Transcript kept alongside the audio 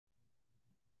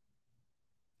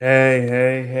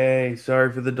Hey.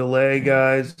 Sorry for the delay,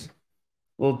 guys.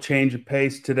 Little change of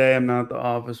pace today. I'm not at the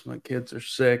office. My kids are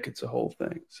sick. It's a whole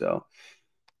thing. So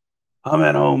I'm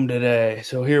at home today.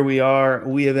 So here we are.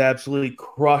 We have absolutely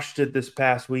crushed it this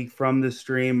past week from this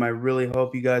stream. I really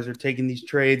hope you guys are taking these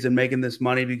trades and making this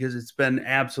money because it's been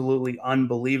absolutely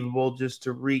unbelievable. Just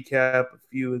to recap a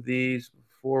few of these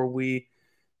before we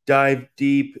dive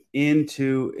deep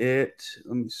into it.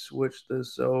 Let me switch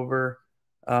this over.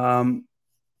 Um,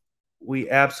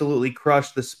 we absolutely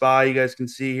crushed the SPY. You guys can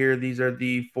see here, these are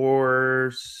the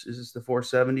is this the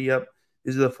 470? Yep.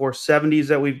 These are the 470s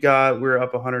that we've got. We're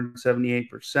up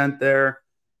 178% there.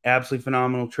 Absolutely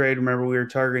phenomenal trade. Remember, we were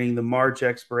targeting the March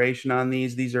expiration on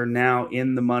these. These are now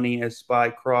in the money as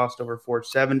SPY crossed over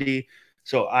 470.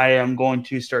 So I am going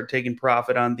to start taking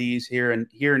profit on these here and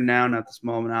now, not this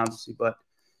moment, obviously, but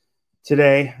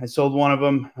today. I sold one of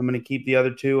them. I'm going to keep the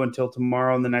other two until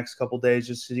tomorrow in the next couple days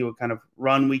just to see what kind of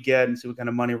run we get and see what kind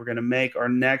of money we're going to make. Our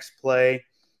next play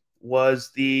was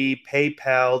the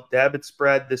PayPal debit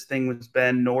spread. This thing has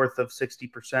been north of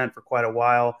 60% for quite a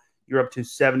while. You're up to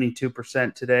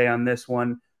 72% today on this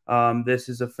one. This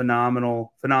is a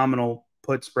phenomenal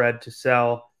put spread to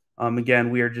sell.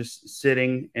 Again, we are just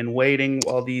sitting and waiting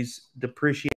while these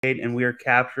depreciate, and we are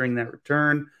capturing that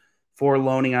return for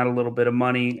loaning out a little bit of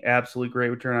money. Absolutely great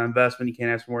return on investment. You can't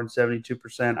ask for more than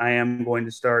 72%. I am going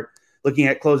to start looking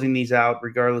at closing these out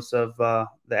regardless of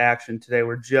the action today.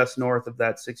 We're just north of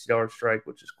that $60 strike,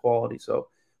 which is quality. So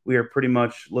we are pretty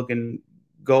much looking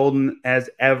golden as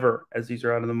ever as these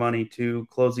are out of the money to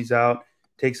close these out,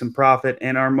 take some profit.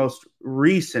 And our most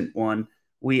recent one,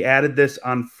 we added this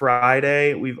on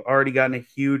Friday. We've already gotten a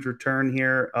huge return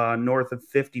here, north of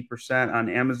 50% on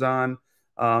Amazon.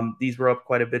 These were up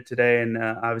quite a bit today and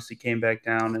obviously came back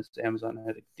down as Amazon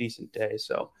had a decent day.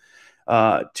 So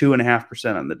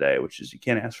 2.5% on the day, which is, you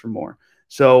can't ask for more.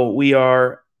 So we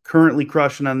are currently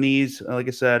crushing on these. Like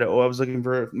I said, I was looking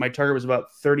for, my target was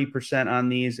about 30% on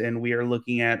these, and we are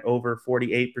looking at over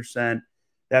 48%.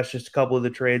 That's just a couple of the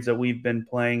trades that we've been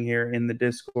playing here in the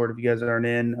Discord. If you guys aren't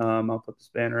in, I'll put this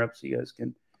banner up so you guys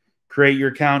can create your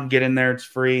account and get in there. It's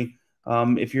free.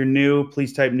 If you're new,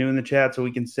 please type new in the chat so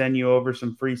we can send you over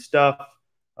some free stuff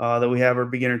that we have, our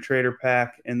beginner trader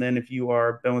pack. And then if you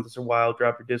are been with us a while,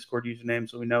 drop your Discord username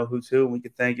so we know who's who, and we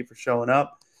can thank you for showing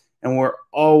up. And we're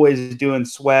always doing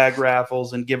swag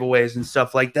raffles and giveaways and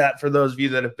stuff like that. For those of you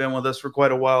that have been with us for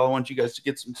quite a while, I want you guys to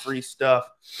get some free stuff.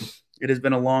 It has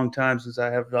been a long time since I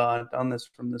have done this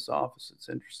from this office. It's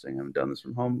interesting. I haven't done this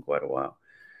from home in quite a while.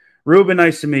 Ruben,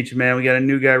 nice to meet you, man. We got a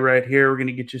new guy right here. We're going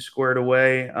to get you squared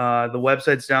away. The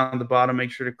website's down at the bottom.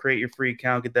 Make sure to create your free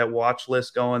account, get that watch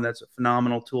list going. That's a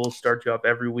phenomenal tool. Start you up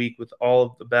every week with all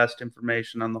of the best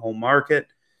information on the whole market.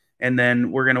 And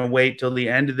then we're going to wait till the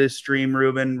end of this stream,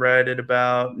 Ruben, right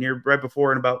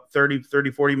before in about 30,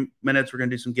 40 minutes, we're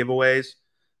going to do some giveaways.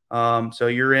 So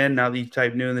you're in. Now that you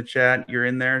type new in the chat, you're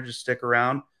in there. Just stick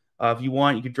around. If you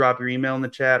want, you could drop your email in the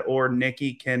chat, or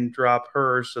Nikki can drop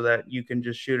hers so that you can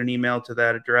just shoot an email to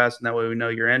that address, and that way we know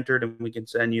you're entered and we can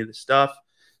send you the stuff.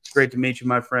 It's great to meet you,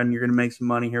 my friend. You're going to make some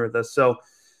money here with us. So,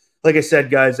 like I said,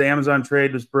 guys, the Amazon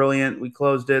trade was brilliant. We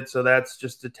closed it, so that's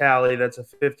just a tally. That's a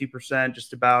 50%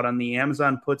 just about on the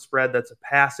Amazon put spread. That's a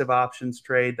passive options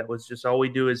trade. That was just all we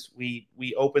do is we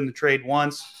open the trade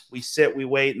once, we sit, we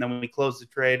wait, and then we close the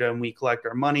trade and we collect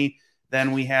our money.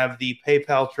 Then we have the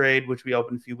PayPal trade, which we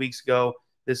opened a few weeks ago.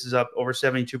 This is up over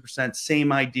 72%.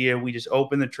 Same idea. We just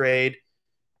open the trade,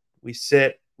 we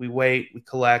sit, we wait, we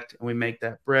collect, and we make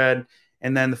that bread.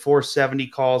 And then the 470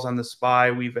 calls on the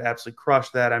SPY, we've absolutely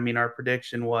crushed that. I mean, our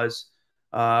prediction was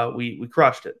we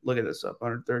crushed it. Look at this, up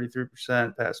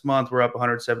 133% past month. We're up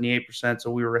 178%.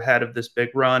 So we were ahead of this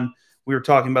big run. We were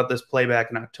talking about this playback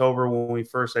in October when we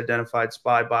first identified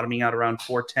SPY bottoming out around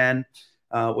 410.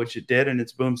 Which it did, and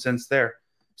it's boomed since there.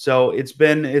 So it's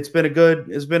been a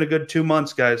good 2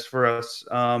 months, guys, for us.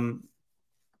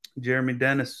 Jeremy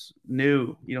Dennis,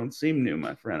 new. You don't seem new,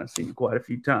 my friend. I've seen you quite a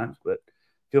few times, but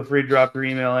feel free to drop your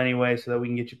email anyway so that we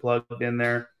can get you plugged in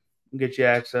there and get you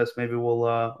access. Maybe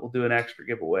we'll do an extra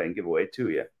giveaway and give away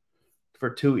to you.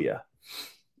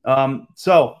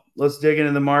 So let's dig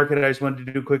into the market. I just wanted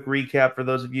to do a quick recap for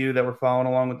those of you that were following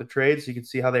along with the trades, so you could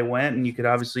see how they went, and you could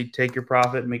obviously take your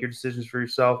profit and make your decisions for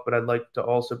yourself. But I'd like to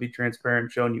also be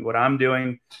transparent, showing you what I'm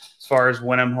doing as far as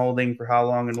when I'm holding, for how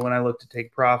long, and when I look to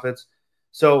take profits.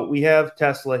 So we have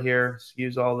Tesla here.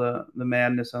 Excuse all the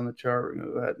madness on the chart. We're going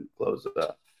to go ahead and close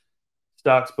the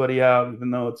stocks buddy out,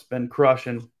 even though it's been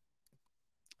crushing.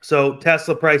 So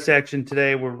Tesla price action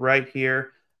today, we're right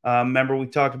here. Remember, we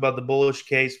talked about the bullish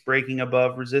case breaking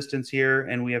above resistance here,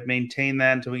 and we have maintained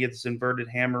that until we get this inverted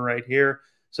hammer right here.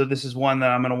 So this is one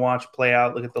that I'm going to watch play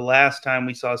out. Look at the last time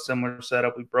we saw a similar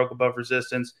setup. We broke above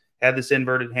resistance, had this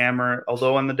inverted hammer,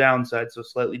 although on the downside, so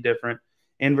slightly different.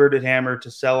 Inverted hammer to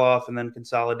sell off and then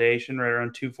consolidation right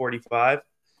around 245.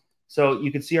 So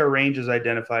you can see our ranges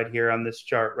identified here on this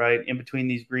chart, right? In between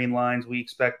these green lines, we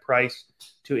expect price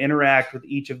to interact with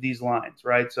each of these lines,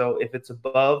 right? So if it's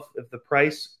above, if the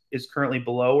price is currently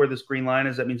below where this green line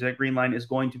is, that means that green line is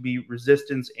going to be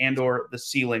resistance and or the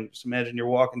ceiling. Just imagine you're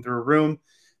walking through a room.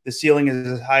 The ceiling is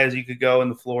as high as you could go and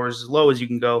the floor is as low as you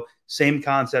can go. Same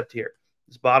concept here.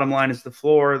 This bottom line is the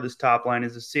floor. This top line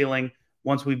is the ceiling.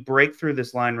 Once we break through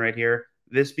this line right here,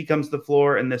 this becomes the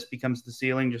floor and this becomes the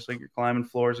ceiling, just like you're climbing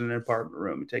floors in an apartment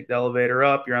room. You take the elevator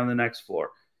up, you're on the next floor,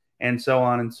 and so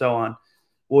on and so on.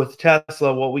 With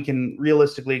Tesla, what we can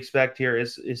realistically expect here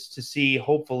is to see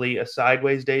hopefully a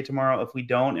sideways day tomorrow. If we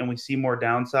don't and we see more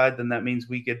downside, then that means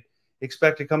we could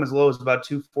expect to come as low as about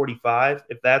 245.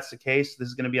 If that's the case, this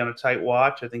is going to be on a tight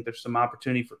watch. I think there's some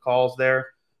opportunity for calls there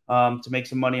to make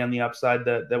some money on the upside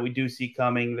that we do see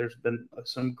coming. There's been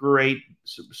some great,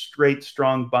 straight,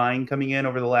 strong buying coming in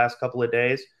over the last couple of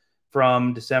days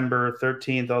from December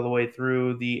 13th all the way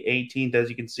through the 18th. As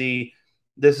you can see,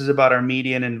 this is about our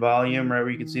median in volume, right? Where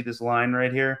you can see this line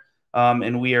right here.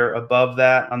 And we are above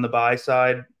that on the buy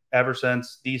side ever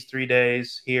since these 3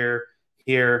 days here.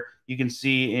 You can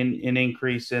see an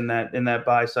increase in that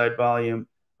buy side volume.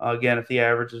 Again, if the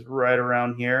average is right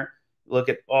around here, look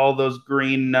at all those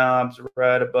green knobs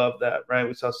right above that, right?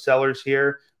 We saw sellers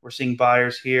here. We're seeing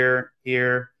buyers here,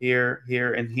 here,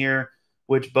 and here,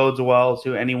 which bodes well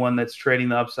to anyone that's trading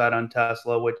the upside on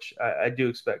Tesla, which I do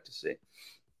expect to see.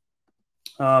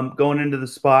 Going into the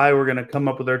SPY, we're going to come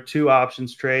up with our 2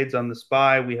 options trades on the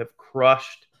SPY. We have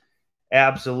crushed,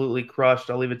 absolutely crushed.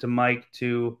 I'll leave it to Mike,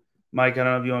 I don't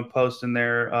know if you want to post in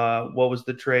there what was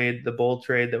the trade, the bull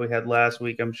trade that we had last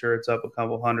week. I'm sure it's up a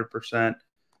couple 100%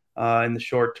 in the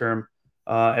short term.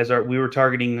 We were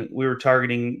targeting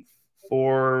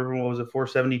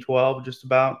 470.12 just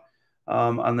about.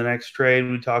 On the next trade,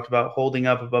 we talked about holding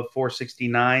up above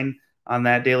 469 on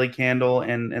that daily candle,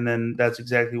 and then that's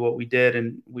exactly what we did,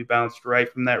 and we bounced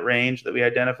right from that range that we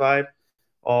identified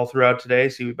all throughout today.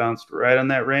 See, we bounced right on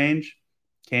that range,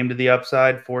 came to the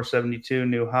upside, 472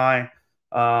 new high,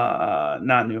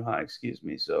 not new high, excuse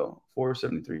me. So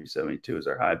 473.72 is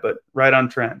our high, but right on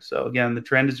trend. So again, the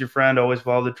trend is your friend. Always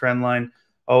follow the trend line.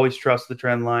 Always trust the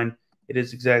trend line. It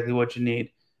is exactly what you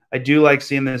need. I do like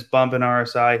seeing this bump in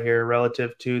RSI here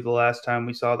relative to the last time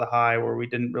we saw the high where we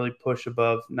didn't really push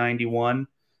above 91.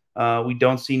 We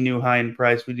don't see new high in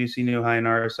price. We do see new high in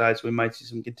RSI, so we might see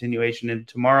some continuation in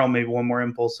tomorrow, maybe one more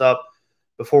impulse up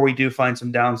before we do find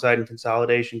some downside and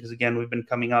consolidation, because, again, we've been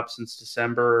coming up since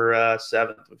December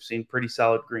 7th. We've seen pretty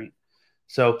solid green.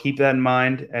 So keep that in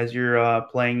mind as you're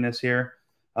playing this here.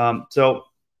 So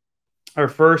our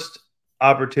first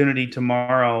opportunity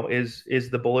tomorrow is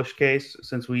the bullish case,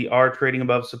 since we are trading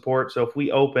above support. So if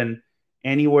we open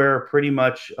anywhere pretty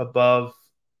much above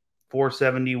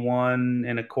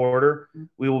 471.25,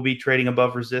 we will be trading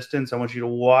above resistance. I want you to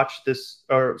watch this,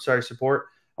 support.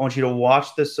 I want you to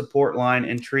watch this support line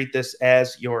and treat this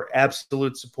as your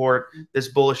absolute support. This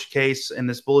bullish case and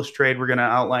this bullish trade we're going to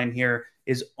outline here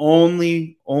is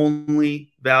only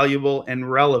valuable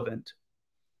and relevant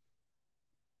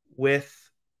with,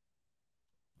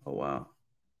 oh, wow.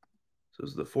 So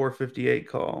this is the 458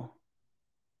 call.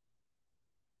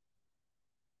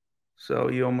 So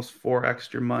you almost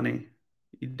 4x'd your money.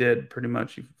 You did pretty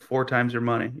much. You 4 times your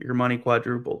money. Your money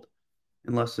quadrupled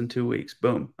in less than 2 weeks.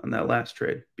 Boom, on that last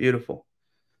trade. Beautiful.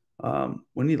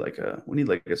 We need like a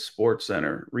Sports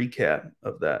Center recap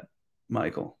of that,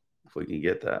 Michael. If we can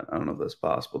get that. I don't know if that's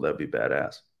possible. That'd be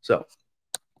badass. So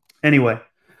anyway,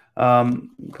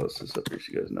 post this up here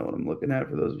so you guys know what I'm looking at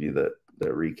for those of you that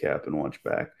recap and watch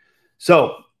back.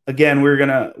 So again,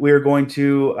 we are going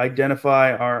to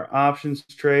identify our options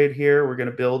trade here. We're going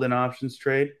to build an options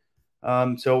trade.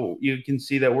 So you can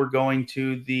see that we're going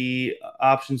to the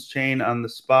options chain on the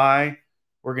SPY.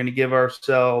 We're going to give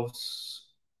ourselves,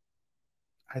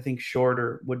 I think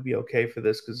shorter would be okay for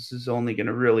this, because this is only going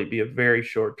to really be a very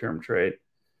short-term trade.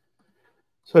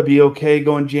 So I'd be okay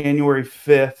going January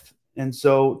 5th. And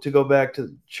so to go back to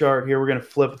the chart here, we're going to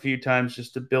flip a few times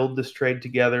just to build this trade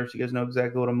together so you guys know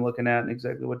exactly what I'm looking at and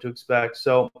exactly what to expect.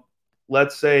 So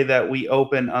let's say that we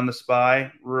open on the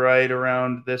SPY right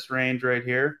around this range right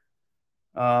here.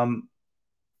 Let's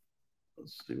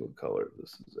see what color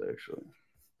this is actually.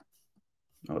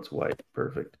 Oh, it's white.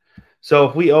 Perfect. So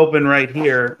if we open right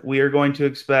here, we are going to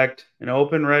expect an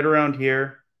open right around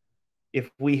here. If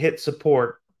we hit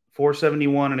support,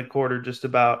 471.25 just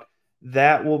about,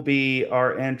 That will be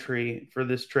our entry for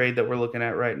this trade that we're looking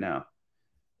at right now.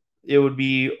 It would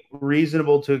be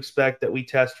reasonable to expect that we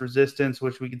test resistance,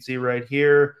 which we can see right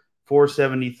here,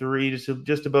 473,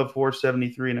 just above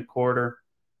 473 and a quarter,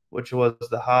 which was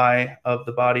the high of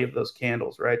the body of those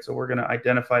candles, right? So we're going to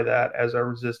identify that as our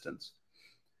resistance.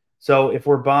 So if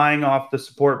we're buying off the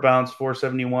support bounce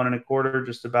 471 and a quarter,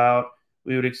 just about,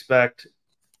 we would expect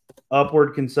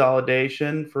upward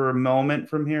consolidation for a moment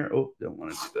from here. Oh, don't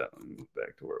want to do that. Let me move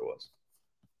back to where it was.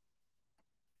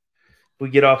 If we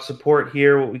get off support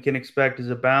here, what we can expect is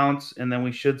a bounce, and then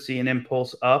we should see an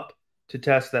impulse up to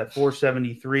test that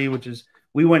 473, which is,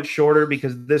 we went shorter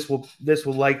because this will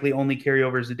likely only carry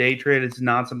over as a day trade. It's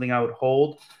not something I would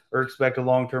hold or expect a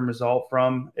long-term result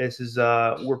from. This is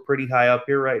we're pretty high up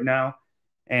here right now,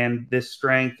 and this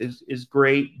strength is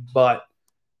great, but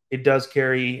it does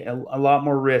carry a lot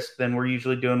more risk than we're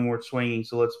usually doing when we're swinging.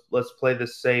 So let's play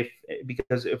this safe,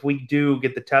 because if we do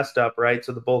get the test up, right,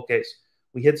 so the bull case,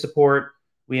 we hit support,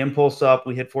 we impulse up,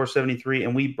 we hit 473,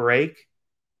 and we break,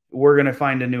 we're going to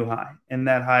find a new high. And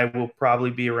that high will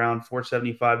probably be around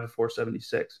 475 to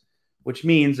 476, which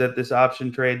means that this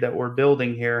option trade that we're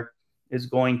building here is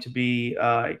going to be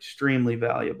extremely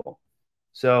valuable.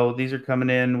 So these are coming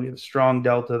in. We have strong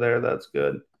delta there. That's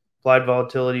good. Applied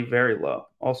volatility, very low.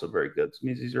 Also very good. This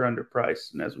means these are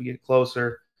underpriced. And as we get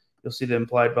closer, you'll see the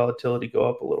implied volatility go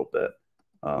up a little bit.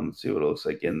 Let's see what it looks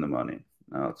like in the money.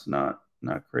 No, it's not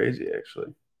crazy,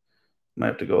 actually. Might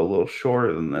have to go a little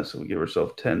shorter than this if we give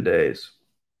ourselves 10 days.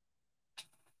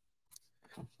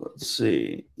 Let's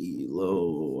see.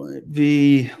 ELO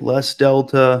IV, less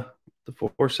delta. The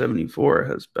 474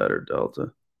 has better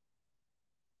delta.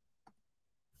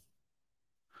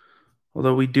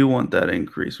 Although we do want that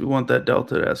increase. We want that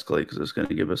delta to escalate because it's going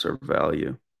to give us our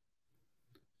value.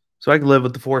 So I can live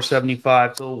with the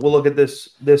 475. So we'll look at this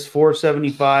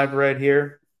 475 right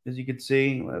here. As you can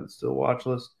see, it's still watch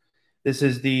list. This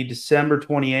is the December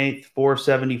 28th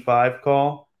 475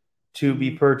 call to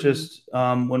be purchased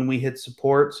when we hit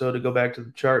support. So to go back to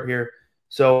the chart here.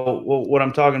 So what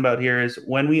I'm talking about here is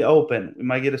when we open, we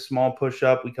might get a small push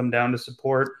up. We come down to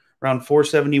support around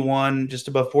 471, just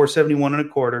above 471 and a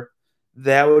quarter.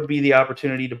 That would be the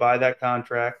opportunity to buy that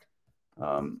contract.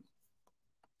 And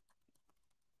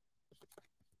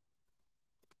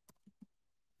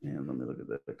let me look at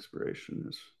that expiration.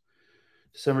 It's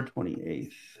December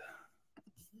 28th.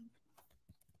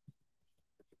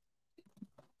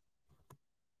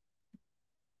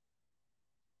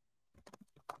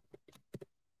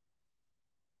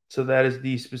 So that is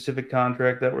the specific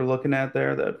contract that we're looking at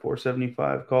there, that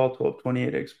 475 call,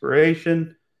 1228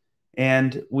 expiration.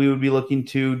 And we would be looking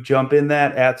to jump in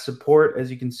that at support,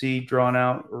 as you can see drawn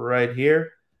out right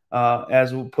here.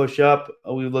 As we push up,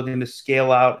 we're looking to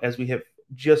scale out as we hit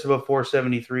just above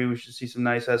 473. We should see some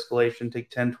nice escalation, take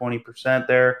 10, 20%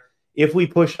 there. If we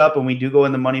push up and we do go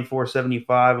in the money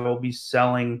 475, we'll be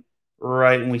selling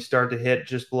right when we start to hit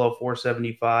just below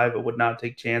 475. I would not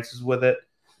take chances with it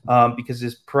because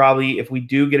it's probably, if we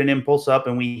do get an impulse up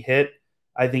and we hit,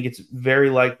 I think it's very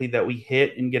likely that we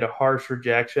hit and get a harsh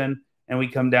rejection and we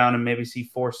come down and maybe see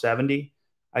 470.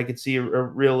 I could see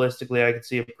realistically, I could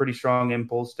see a pretty strong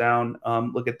impulse down.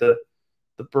 Look at the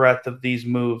breadth of these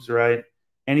moves, right?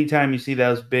 Anytime you see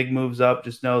those big moves up,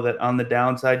 just know that on the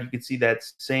downside, you can see that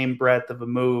same breadth of a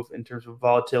move in terms of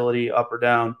volatility up or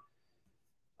down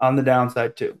on the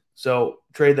downside too. So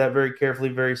trade that very carefully,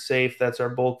 very safe. That's our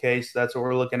bull case. That's what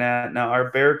we're looking at. Now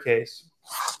our bear case.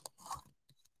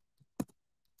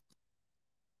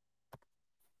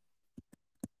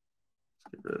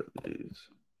 Let's get rid of these.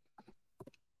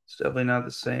 It's definitely not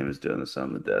the same as doing this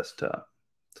on the desktop.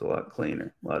 It's a lot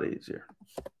cleaner, a lot easier.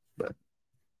 But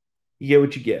you get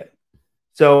what you get.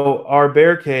 So our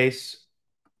bear case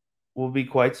will be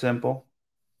quite simple.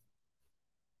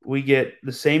 We get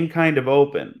the same kind of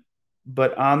open,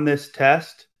 but on this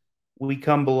test, we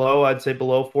come below, I'd say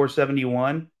below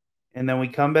 471, and then we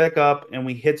come back up and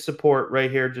we hit support right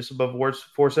here just above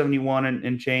 471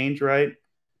 and change, right?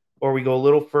 Or we go a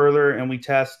little further and we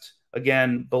test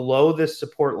again below this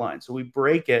support line. So we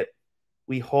break it,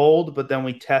 we hold, but then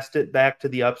we test it back to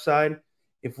the upside.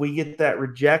 If we get that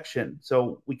rejection,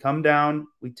 so we come down,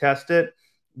 we test it.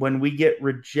 When we get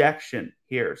rejection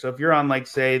here, so if you're on, like,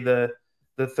 say, the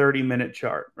 30-minute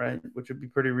chart, right, which would be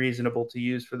pretty reasonable to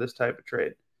use for this type of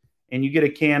trade, and you get a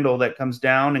candle that comes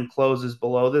down and closes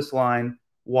below this line,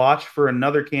 watch for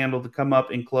another candle to come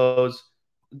up and close,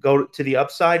 go to the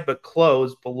upside, but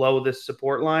close below this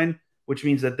support line, which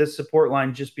means that this support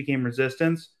line just became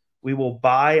resistance. We will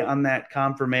buy on that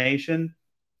confirmation,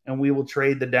 and we will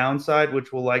trade the downside,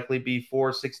 which will likely be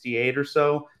 468 or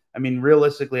so. I mean,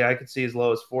 realistically, I could see as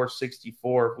low as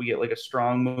 464 if we get like a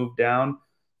strong move down.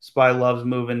 SPY loves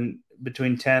moving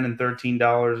between $10 and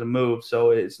 $13 a move,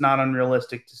 so it's not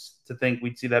unrealistic to think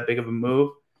we'd see that big of a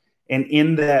move. And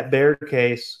in that bear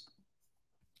case,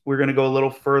 we're going to go a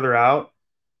little further out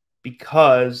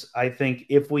because I think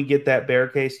if we get that bear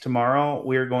case tomorrow,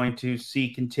 we're going to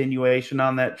see continuation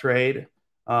on that trade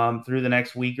through the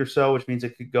next week or so, which means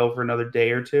it could go for another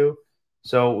day or two.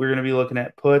 So we're going to be looking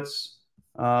at puts.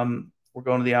 We're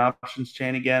going to the options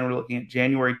chain again. We're looking at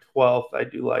January 12th. I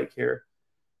do like here.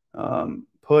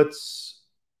 Puts.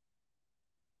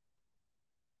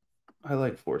 I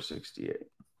like 468.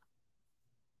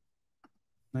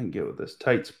 I can get with this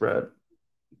tight spread.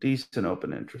 Decent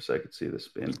open interest. I could see this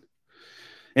being.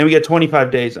 And we get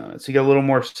 25 days on it. So you get a little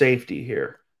more safety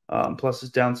here. Plus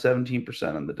it's down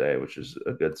 17% on the day, which is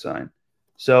a good sign.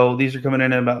 So these are coming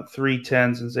in at about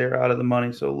 310 since they're out of the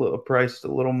money. So a little priced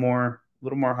a little more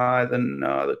high than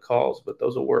the calls, but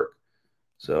those will work.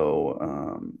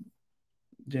 So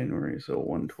January, so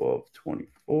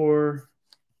 112.24.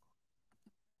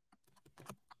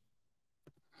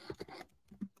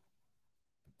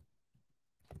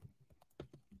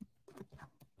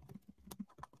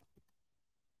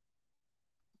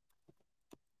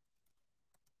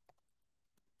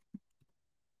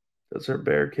 That's our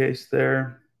bear case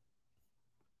there.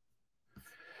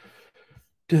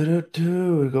 We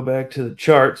go back to the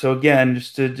chart. So again,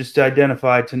 just to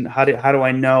identify how do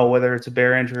I know whether it's a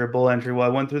bear entry or a bull entry? Well,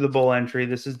 I went through the bull entry.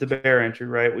 This is the bear entry,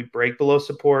 right? We break below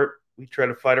support. We try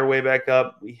to fight our way back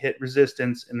up. We hit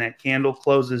resistance, and that candle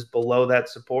closes below that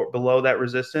support, below that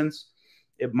resistance.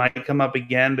 It might come up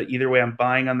again, but either way, I'm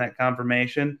buying on that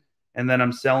confirmation, and then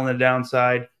I'm selling the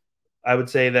downside. I would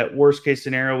say that worst case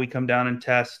scenario, we come down and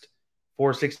test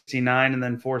 469 and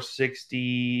then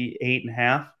 468 and a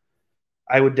half.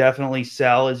 I would definitely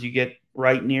sell as you get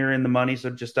right near in the money.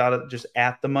 So just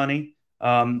at the money.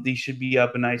 These should be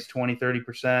up a nice 20,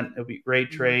 30%. It'll be a great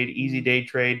trade, easy day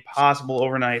trade, possible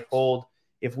overnight hold.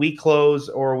 If we close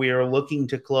or we are looking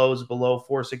to close below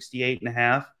 468 and a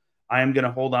half, I am going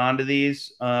to hold on to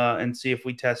these and see if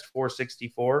we test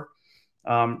 464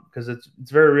 because it's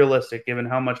very realistic given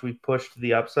how much we've pushed to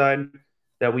the upside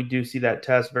that we do see that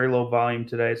test. Very low volume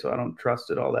today, so I don't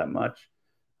trust it all that much.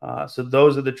 So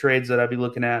those are the trades that I'll be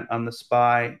looking at on the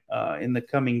SPY in the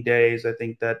coming days. I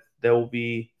think that they'll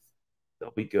be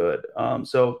good.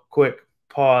 So quick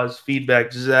pause,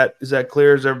 feedback. Is that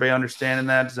clear? Is everybody understanding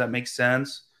that? Does that make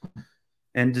sense?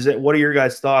 And what are your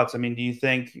guys' thoughts? I mean, do you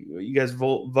think you guys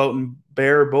voting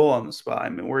bear or bull on the SPY? I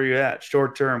mean, where are you at?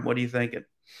 Short term, what are you thinking?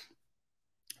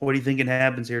 What do you think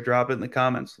happens here? Drop it in the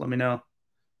comments. Let me know.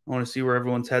 I want to see where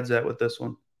everyone's head's at with this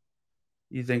one.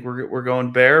 You think we're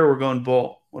going bear or we're going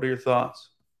bull? What are your thoughts?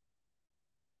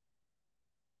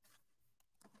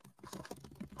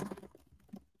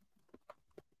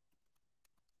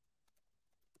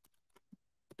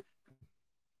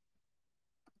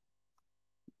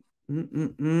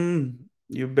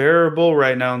 You're bear or bull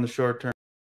right now in the short term.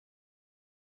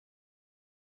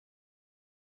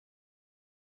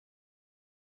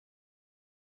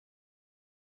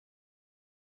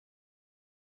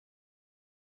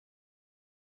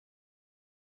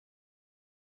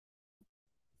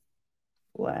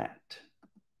 Flat.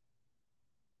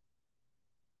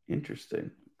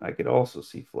 Interesting. I could also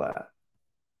see flat.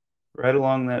 Right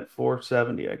along that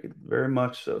 470, I could very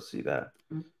much so see that.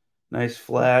 Nice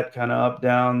flat, kind of up,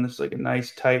 down. This is like a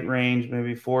nice tight range,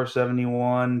 maybe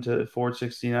 471 to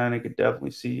 469. I could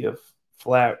definitely see a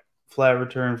flat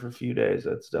return for a few days.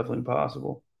 That's definitely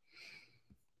possible.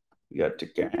 We got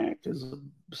Tikak,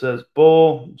 says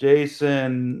bull.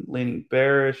 Jason leaning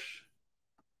bearish.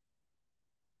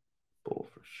 Bull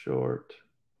for short.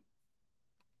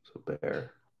 So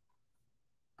bear.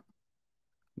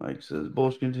 Mike says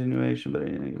bullish continuation, but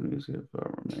anything news to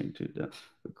remain too down.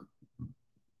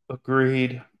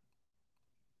 Agreed.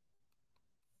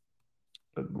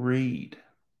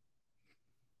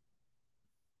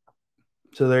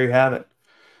 So there you have it.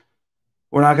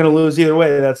 We're not going to lose either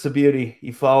way. That's the beauty.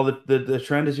 You follow the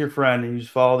trend is your friend, and you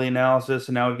just follow the analysis.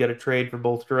 And now we've got a trade for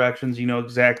both directions. You know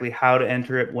exactly how to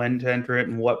enter it, when to enter it,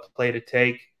 and what play to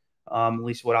take. At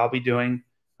least what I'll be doing.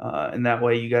 And that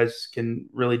way you guys can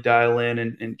really dial in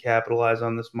and capitalize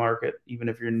on this market. Even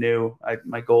if you're new,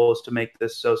 my goal is to make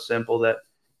this so simple that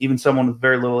even someone with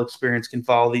very little experience can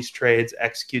follow these trades,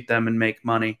 execute them, and make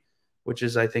money, which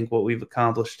is, I think, what we've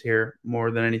accomplished here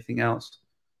more than anything else.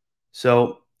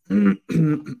 So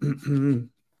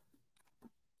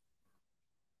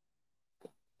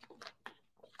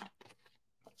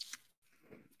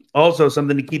also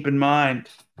something to keep in mind.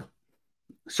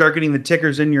 Start getting the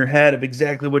tickers in your head of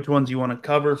exactly which ones you want to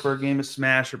cover for a game of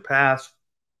smash or pass.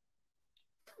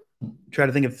 Try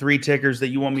to think of 3 tickers that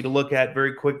you want me to look at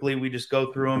very quickly. We just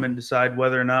go through them and decide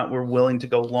whether or not we're willing to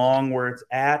go long where it's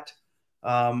at.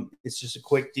 It's just a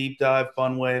quick deep dive,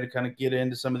 fun way to kind of get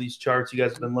into some of these charts you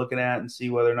guys have been looking at and see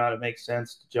whether or not it makes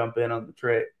sense to jump in on the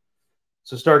trade.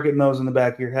 So start getting those in the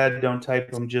back of your head. Don't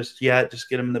type them just yet. Just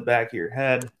get them in the back of your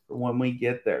head for when we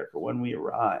get there, for when we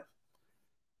arrive.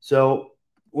 So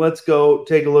let's go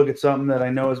take a look at something that I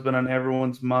know has been on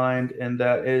everyone's mind, and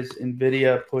that is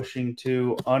NVIDIA pushing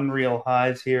to unreal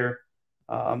highs here.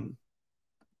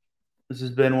 This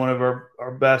has been one of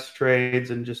our best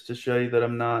trades, and just to show you that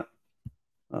I'm not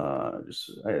I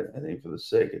think for the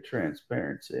sake of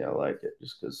transparency, I like it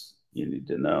just because you need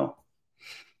to know.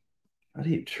 How do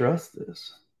you trust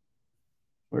this?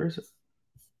 Where is it?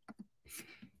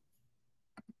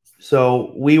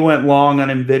 So we went long on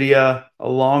NVIDIA a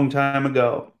long time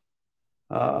ago.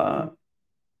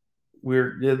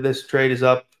 This trade is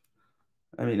up.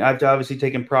 I mean, I've obviously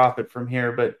taken profit from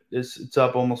here, but it's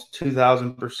up almost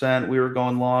 2,000%. We were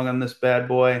going long on this bad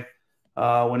boy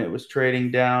when it was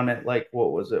trading down at, like,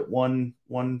 what was it,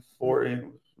 140?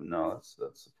 No, that's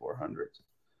the 400s.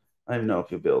 I don't know if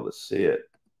you'll be able to see it.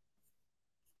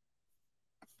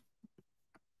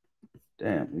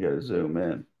 Damn, we got to zoom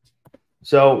in.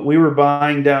 So we were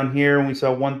buying down here, and we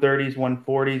saw 130s,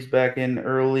 140s back in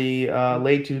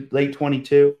late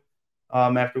 22.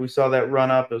 After we saw that run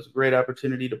up, it was a great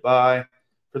opportunity to buy.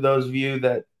 For those of you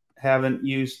that haven't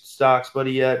used Stocks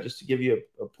Buddy yet, just to give you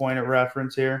a point of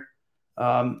reference here,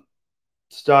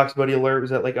 Stocks Buddy Alert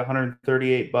was at like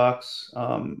 138 bucks.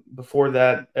 Before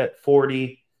that, at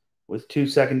 40, with 2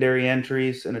 secondary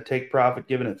entries and a take profit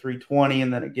given at 320,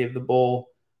 and then it gave the bull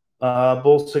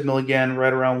signal again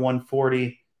right around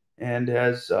 140, and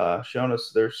has shown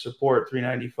us their support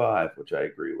 395, which I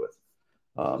agree with.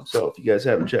 So if you guys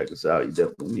haven't checked this out, you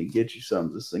definitely need to get you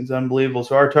some. This thing's unbelievable.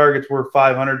 So our targets were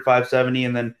 500, 570,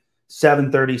 and then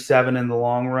 737 in the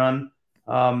long run.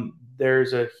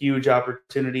 There's a huge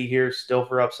opportunity here still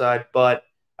for upside, but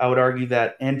I would argue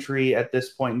that entry at this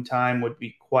point in time would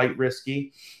be quite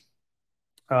risky.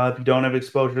 If you don't have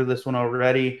exposure to this one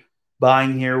already,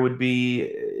 buying here would be,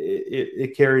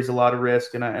 it carries a lot of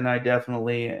risk, and I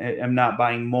definitely am not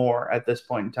buying more at this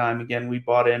point in time. Again, we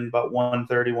bought in about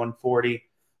 130, 140.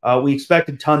 We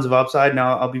expected tons of upside.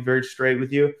 Now, I'll be very straight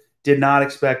with you. Did not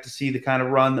expect to see the kind of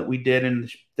run that we did in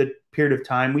the period of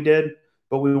time we did,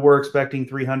 but we were expecting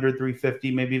 300,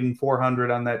 350, maybe even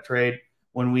 400 on that trade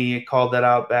when we called that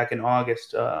out back in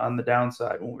August on the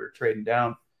downside when we were trading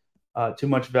down. Too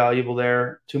much value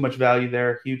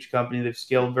there. Huge company. They've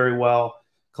scaled very well.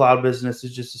 Cloud business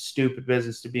is just a stupid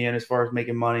business to be in as far as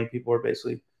making money. People are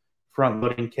basically front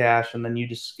loading cash, and then you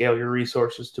just scale your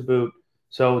resources to boot.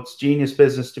 So it's genius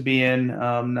business to be in,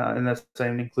 and that's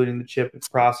including the chip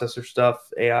processor stuff,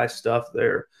 AI stuff.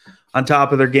 They're on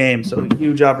top of their game. So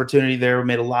huge opportunity there. We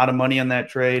made a lot of money on that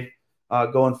trade.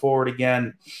 Going forward,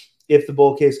 again, if the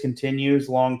bull case continues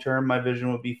long term, my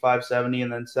vision would be 570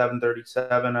 and then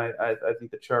 737. I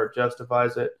think the chart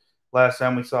justifies it. Last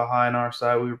time we saw high on our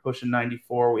side, we were pushing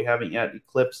 94. We haven't yet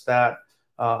eclipsed that.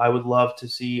 I would love to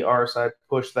see our side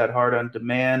push that hard on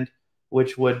demand,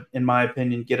 which would, in my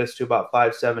opinion, get us to about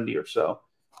 570 or so,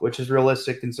 which is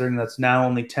realistic considering that's now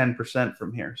only 10%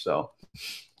 from here. So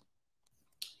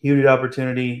huge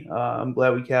opportunity. I'm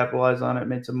glad we capitalized on it,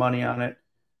 made some money on it.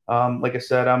 Like I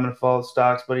said, I'm going to follow the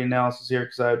Stocks Buddy analysis here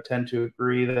because I would tend to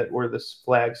agree that where this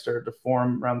flag started to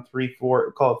form around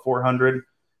 400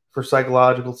 for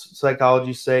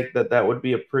psychology's sake, that would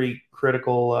be a pretty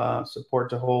critical support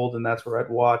to hold, and that's where I'd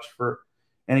watch for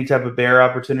any type of bear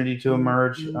opportunity to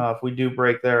emerge. If we do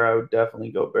break there, I would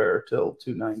definitely go bear till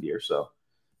 290 or so,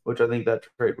 which I think that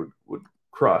trade would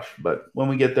crush. But when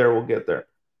we get there, we'll get there.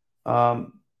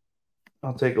 I'll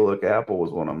take a look. Apple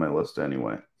was one on my list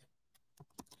anyway.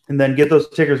 And then get those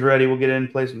tickers ready. We'll get in,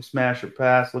 play some smash or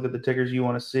pass. Look at the tickers you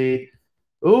want to see.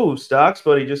 Ooh, Stocks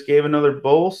Buddy just gave another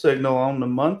bull signal on the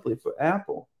monthly for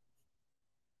Apple.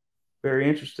 Very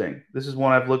interesting. This is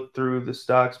one I've looked through the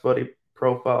Stocks Buddy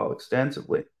profile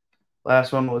extensively.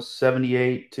 Last one was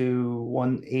 78 to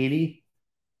 180.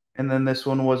 And then this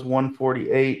one was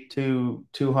 148 to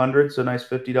 200. So nice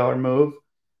 $50 move.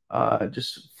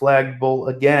 Just flagged bull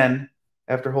again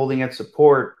after holding at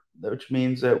support, which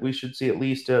means that we should see at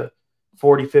least a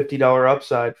 $40, $50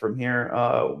 upside from here.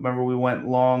 Remember, we went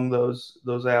long those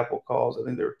Apple calls. I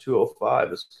think they were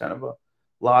 205 as kind of a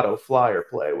lotto flyer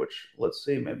play, which let's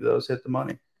see, maybe those hit the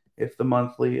money if the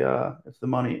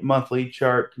monthly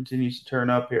chart continues to turn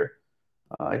up here.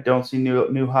 I don't see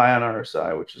new high on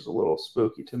RSI, which is a little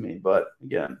spooky to me. But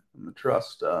again, I'm the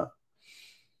trust in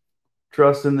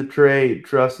the trade,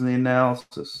 trust in the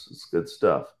analysis. It's good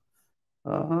stuff.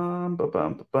 So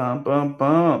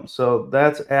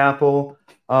that's Apple.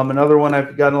 Another one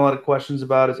I've gotten a lot of questions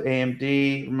about is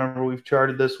AMD. Remember, we've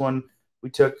charted this one.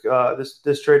 We took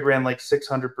this trade ran like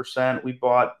 600%. We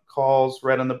bought calls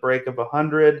right on the break of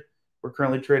 100. We're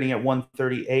currently trading at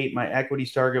 138. My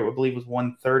equities target, I believe, was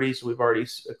 130. So we've already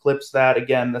eclipsed that.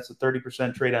 Again, that's a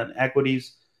 30% trade on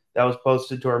equities. That was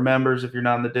posted to our members. If you're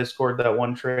not in the Discord, that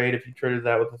one trade, if you traded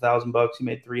that with $1,000, you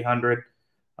made 300.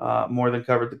 More than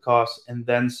covered the costs and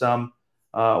then some.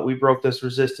 We broke this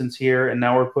resistance here, and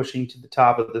now we're pushing to the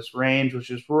top of this range,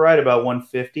 which is right about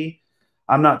 150.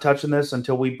 I'm not touching this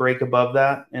until we break above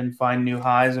that and find new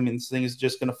highs. I mean, this thing is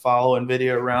just going to follow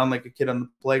NVIDIA around like a kid on the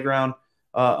playground.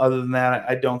 Other than that,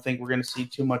 I don't think we're going to see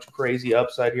too much crazy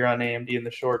upside here on AMD in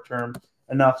the short term,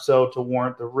 enough so to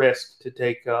warrant the risk to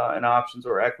take an options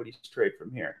or equities trade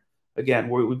from here. Again,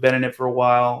 we've been in it for a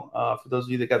while. For those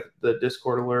of you that got the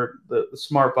Discord alert, the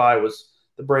smart buy was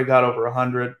the breakout over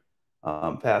 100.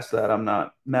 Past that, I'm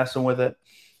not messing with it.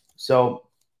 So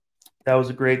that was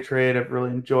a great trade. I've really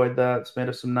enjoyed that. It's made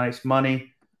us some nice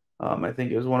money. I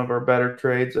think it was one of our better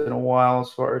trades in a while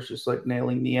as far as just like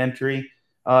nailing the entry.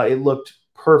 It looked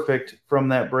perfect from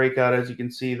that breakout. As you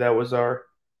can see, that was our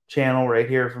channel right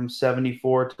here from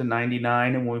 74 to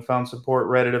 99. And when we found support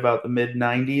right at about the mid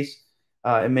 90s,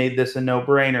 it made this a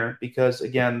no-brainer because,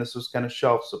 again, this was kind of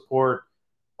shelf support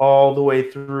all the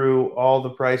way through all the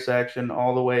price action,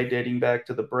 all the way dating back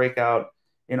to the breakout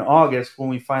in August. When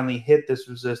we finally hit this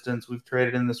resistance, we've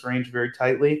traded in this range very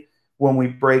tightly. When we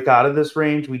break out of this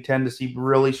range, we tend to see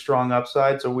really strong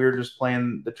upside. So we're just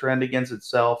playing the trend against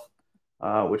itself,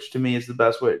 which to me is the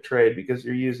best way to trade because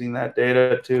you're using that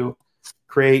data to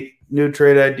create new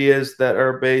trade ideas that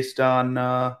are based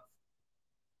on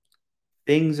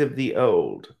things of the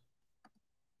old.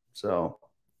 So,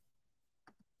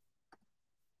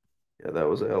 yeah, that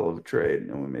was a hell of a trade,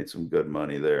 and we made some good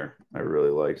money there. I really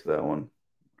liked that one.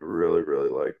 Really, really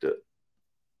liked it.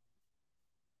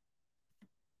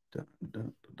 Dun,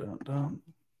 dun, dun, dun.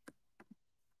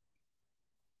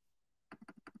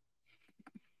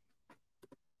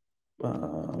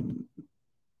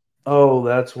 Oh,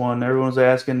 that's one everyone's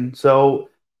asking. So,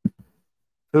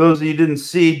 for those of you who didn't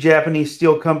see, Japanese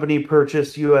steel company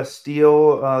purchased U.S.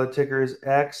 Steel. The ticker is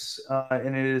X,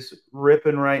 and it is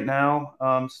ripping right now.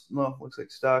 Well, looks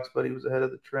like stocks, but he was ahead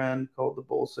of the trend. Called the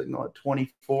bull signal at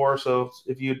 24. So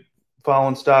if you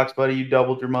following stocks, buddy, you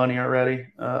doubled your money already.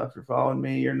 If you're following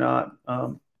me, you're not.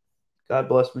 God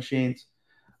bless machines.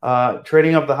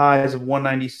 Trading up the highs of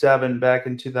 197 back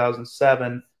in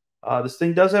 2007. This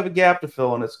thing does have a gap to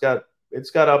fill, and it's got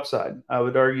upside. I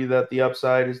would argue that the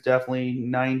upside is definitely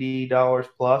 $90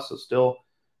 plus, so still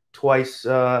twice.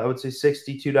 I would say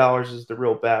 $62 is the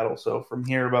real battle. So from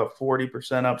here, about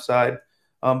 40% upside.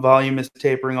 Volume is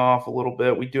tapering off a little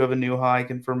bit. We do have a new high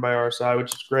confirmed by RSI,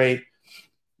 which is great.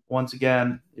 Once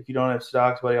again, if you don't have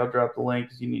stocks, buddy, I'll drop the link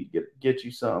because you need to get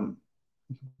you some.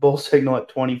 Bull signal at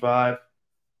 25.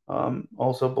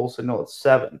 Also bull signal at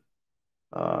 7.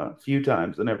 A few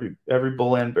times, and every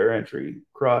bull and bear entry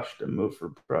crushed and moved for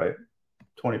probably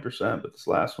 20%. But this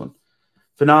last one,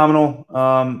 phenomenal.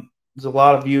 There's a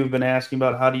lot of you have been asking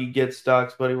about how do you get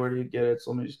stocks, buddy? Where do you get it?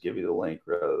 So let me just give you the link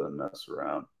rather than mess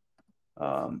around.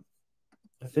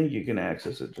 I think you can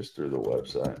access it just through the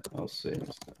website. I'll see.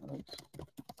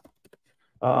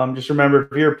 Just remember,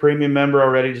 if you're a premium member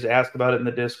already, just ask about it in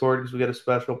the Discord because we got a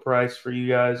special price for you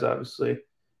guys. Obviously,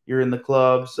 you're in the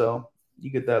club, so you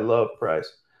get that love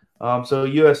price. So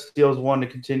U.S. Steel is one to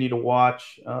continue to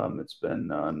watch. It's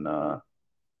been on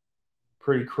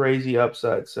pretty crazy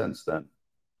upside since then.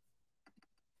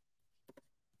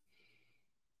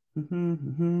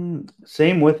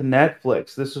 Same with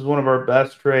Netflix. This is one of our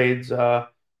best trades.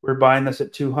 We're buying this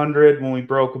at 200 when we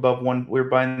broke above one. We're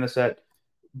buying this at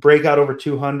breakout over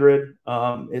 200.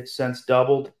 It's since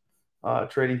doubled,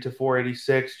 trading to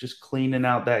 486, just cleaning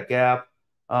out that gap.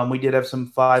 We did have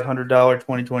some $500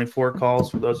 2024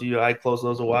 calls. For those of you, I closed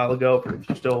those a while ago. If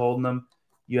you're still holding them,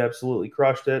 you absolutely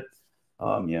crushed it.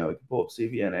 Yeah, we can pull up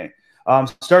CVNA.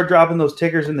 Start dropping those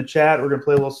tickers in the chat. We're going to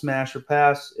play a little smash or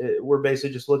pass. We're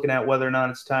basically just looking at whether or not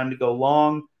it's time to go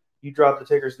long. You drop the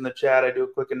tickers in the chat. I do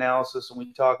a quick analysis, and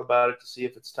we talk about it to see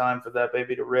if it's time for that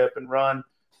baby to rip and run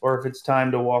or if it's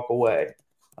time to walk away.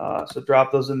 So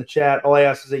drop those in the chat. All I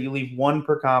ask is that you leave one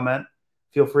per comment.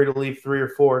 Feel free to leave 3 or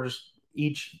 4. Just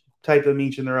type them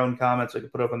each in their own comments. I can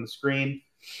put up on the screen.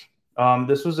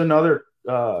 This was another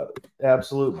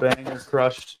absolute banger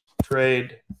crushed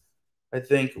trade. I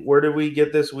think, where did we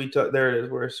get this? We took, there it is,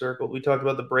 where it's circled. We talked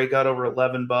about the breakout over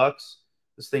 $11.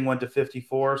 This thing went to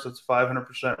 54, so it's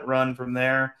 500% run from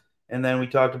there. And then we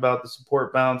talked about the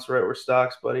support bounce right where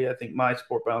stocks, buddy. I think my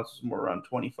support bounce was more around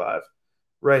 25,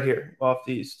 right here off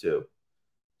these two.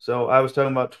 So I was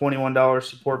talking about $21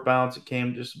 support bounce. It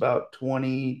came just about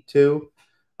 22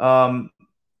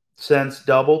 cents,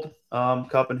 doubled.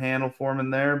 Cup and handle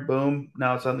forming there. Boom.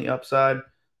 Now it's on the upside.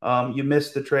 You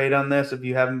missed the trade on this if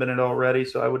you haven't been it already,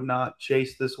 so I would not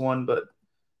chase this one, but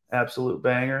absolute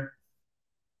banger.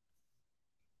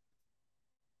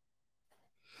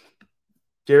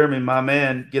 Jeremy, my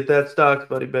man, get that stocks,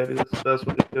 buddy, baby. That's the best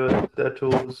way to do it. That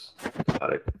tool is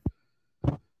exotic.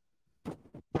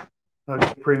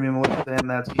 Okay, premium list, and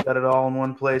that's, you got it all in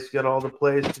one place. You got all the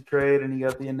plays to trade, and you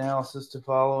got the analysis to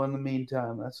follow in the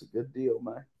meantime. That's a good deal,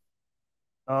 man.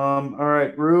 All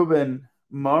right, Ruben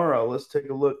Morrow. Let's take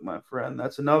a look, my friend.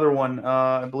 That's another one.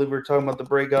 I believe we were talking about the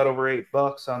breakout over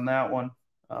 $8 on that one.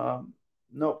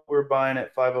 Nope, we're buying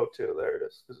at 502. There it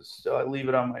is. Because still, I leave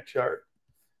it on my chart.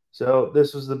 So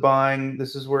this was the buying.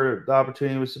 This is where the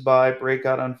opportunity was to buy.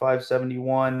 Breakout on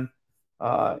 571.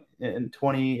 And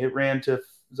 20. It ran to,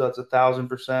 so that's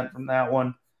 1,000% from that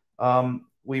one.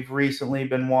 We've recently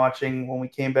been watching when we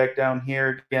came back down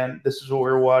here again. This is what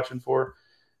we were watching for.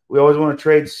 We always want to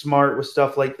trade smart with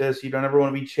stuff like this. You don't ever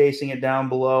want to be chasing it down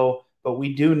below, but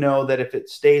we do know that if it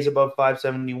stays above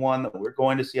 571, that we're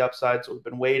going to see upside. So we've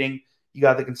been waiting. You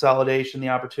got the consolidation, the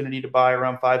opportunity to buy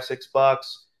around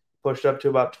 $5-6, pushed up to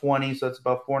about 20. So that's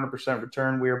about 400%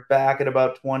 return. We are back at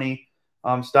about 20.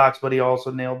 Stocks Buddy also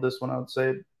nailed this one. I would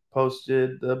say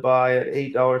posted the buy at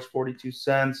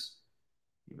 $8.42.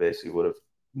 You basically would have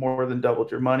more than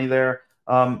doubled your money there.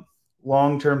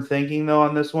 Long-term thinking though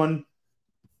on this one,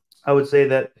 I would say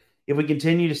that if we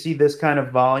continue to see this kind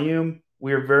of volume,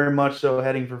 we are very much so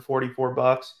heading for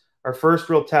 $44. Our first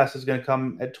real test is going to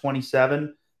come at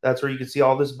 27. That's where you can see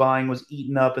all this buying was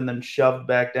eaten up and then shoved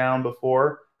back down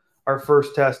before. Our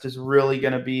first test is really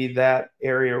going to be that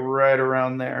area right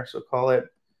around there. So call it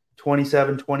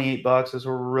 27, $28 is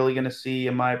where we're really going to see,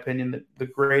 in my opinion, the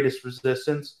greatest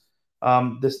resistance.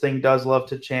 This thing does love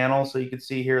to channel. So you can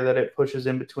see here that it pushes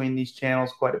in between these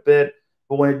channels quite a bit.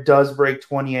 But when it does break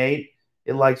 28,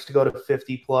 it likes to go to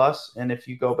 50 plus. And if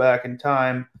you go back in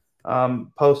time,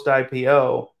 post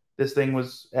IPO, this thing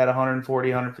was at 140,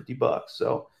 $150.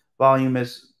 So volume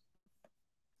is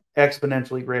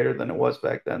exponentially greater than it was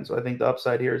back then. So I think the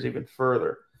upside here is even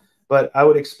further. But I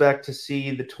would expect to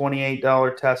see the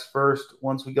 $28 test first.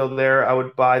 Once we go there, I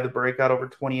would buy the breakout over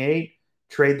 28,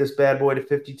 trade this bad boy to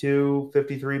 52,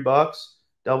 $53,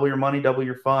 double your money, double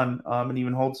your fun, and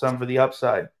even hold some for the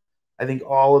upside. I think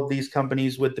all of these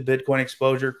companies with the Bitcoin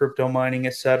exposure, crypto mining,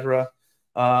 etc.,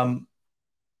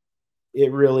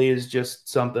 it really is just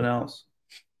something else.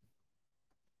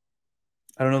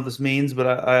 I don't know what this means, but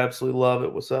I absolutely love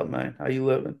it. What's up, man? How you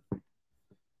living?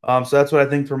 So that's what I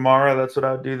think for Mara. That's what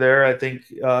I would do there. I think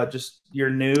just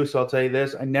you're new, so I'll tell you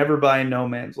this. I never buy in no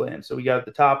man's land. So we got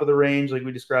the top of the range, like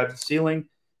we described, the ceiling,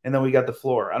 and then we got the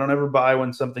floor. I don't ever buy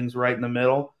when something's right in the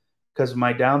middle because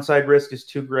my downside risk is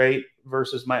too great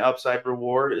versus my upside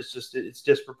reward. It's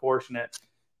disproportionate.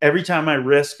 Every time I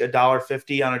risk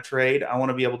 $1.50 on a trade, I want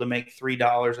to be able to make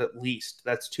 $3 at least.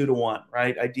 That's 2-to-1,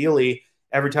 right? Ideally,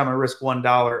 every time I risk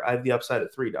 $1, I have the upside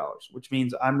at $3, which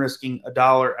means I'm risking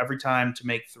 $1 every time to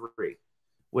make 3,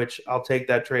 which I'll take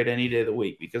that trade any day of the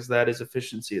week because that is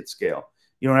efficiency at scale.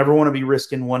 You don't ever want to be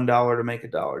risking $1 to make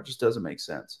 $1. It just doesn't make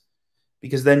sense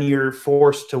because then you're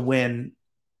forced to win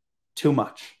too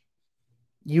much.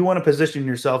 You want to position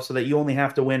yourself so that you only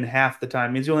have to win half the time.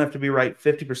 It means you only have to be right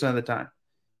 50% of the time.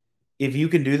 If you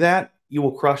can do that, you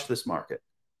will crush this market.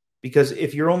 Because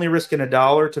if you're only risking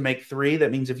 $1 to make 3, that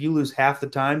means if you lose half the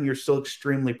time, you're still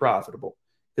extremely profitable.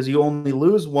 Because you only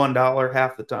lose $1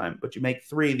 half the time, but you make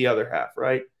 3 the other half,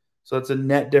 right? So it's a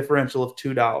net differential of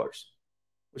 $2,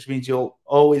 which means you'll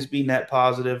always be net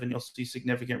positive and you'll see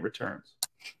significant returns.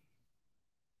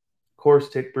 Of course,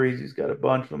 Tick Breezy's got a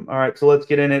bunch of them. All right, so let's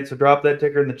get in it. So drop that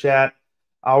ticker in the chat.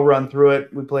 I'll run through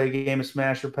it. We play a game of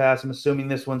Smash or Pass. I'm assuming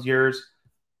this one's yours.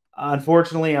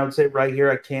 Unfortunately, I would say right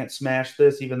here, I can't smash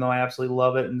this, even though I absolutely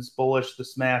love it and it's bullish. The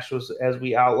smash was, as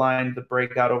we outlined, the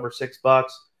breakout over $6.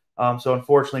 So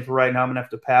unfortunately for right now, I'm going to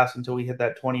have to pass until we hit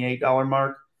that $28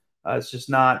 mark. It's just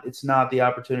not, it's not the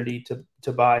opportunity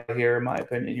to buy here, in my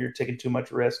opinion. You're taking too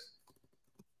much risk.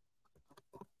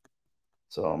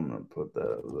 So I'm going to put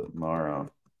the Mar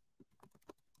on.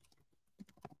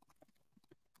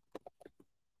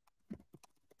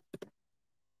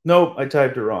 Nope, I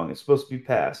typed it wrong. It's supposed to be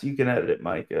pass. You can edit it,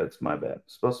 Mike. It's my bad.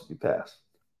 It's supposed to be pass.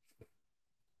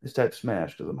 This type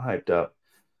smash because I'm hyped up.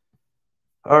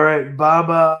 All right,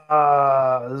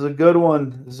 Baba. This is a good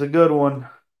one. This is a good one.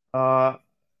 I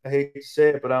hate to say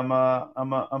it, but I'm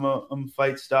a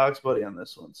fight Stocks buddy on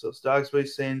this one. So Stocks buddy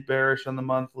saying bearish on the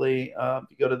monthly. If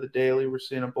you go to the daily, we're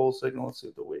seeing a bull signal. Let's see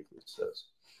what the weekly says.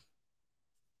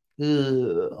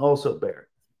 Ugh, also bearish.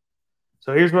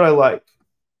 So here's what I like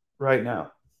right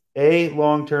now: A,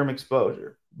 long-term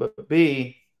exposure, but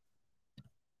B,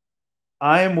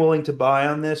 I am willing to buy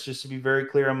on this, just to be very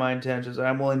clear on my intentions.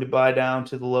 I'm willing to buy down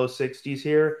to the low 60s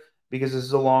here because this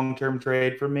is a long-term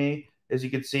trade for me. As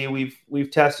you can see,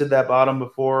 we've tested that bottom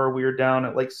before. We were down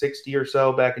at like 60 or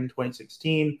so back in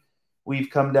 2016. We've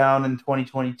come down in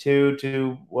 2022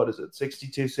 to what is it,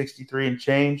 62, 63 and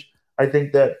change. I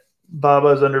think that Baba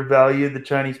is undervalued. The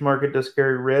Chinese market does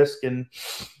carry risk, and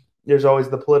there's always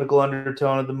the political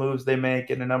undertone of the moves they make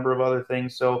and a number of other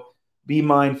things. So be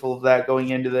mindful of that going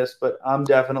into this, but I'm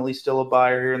definitely still a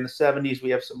buyer here in the 70s. We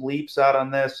have some leaps out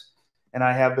on this, and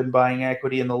I have been buying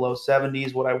equity in the low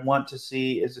 70s. What I want to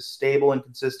see is a stable and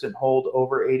consistent hold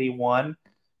over 81.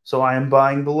 So I am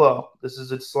buying below. This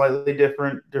is a slightly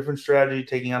different strategy,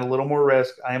 taking on a little more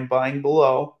risk. I am buying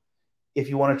below. If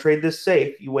you want to trade this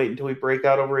safe, you wait until we break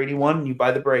out over 81 and you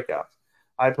buy the breakout.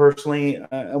 I personally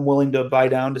am willing to buy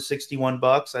down to 61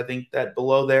 bucks. I think that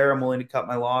below there, I'm willing to cut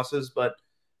my losses, but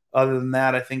other than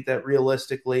that, I think that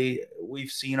realistically,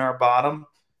 we've seen our bottom.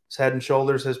 It's head and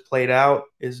shoulders has played out.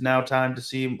 Is now time to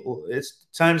see. It's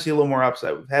time to see a little more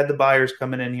upside. We've had the buyers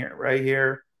coming in here, right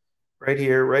here, right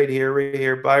here, right here, right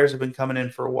here. Buyers have been coming in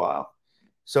for a while.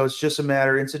 So it's just a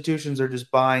matter. Institutions are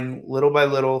just buying little by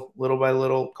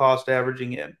little, cost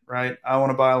averaging in, right? I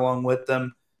want to buy along with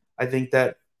them. I think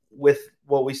that with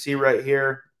what we see right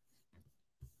here,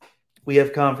 we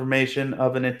have confirmation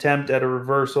of an attempt at a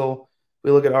reversal. We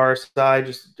look at RSI,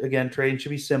 just again, trading should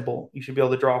be simple. You should be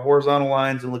able to draw horizontal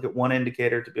lines and look at one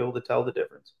indicator to be able to tell the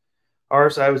difference.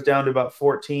 RSI was down to about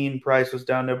 14, price was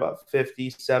down to about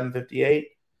 57, 58.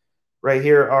 Right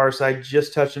here, RSI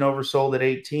just touching oversold at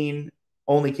 18,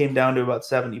 only came down to about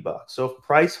 70 bucks. So if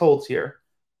price holds here,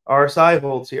 RSI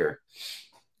holds here,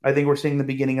 I think we're seeing the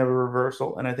beginning of a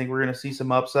reversal, and I think we're going to see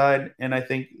some upside. And I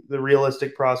think the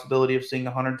realistic possibility of seeing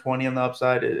 120 on the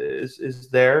upside is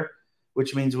there,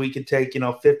 which means we could take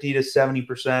 50 to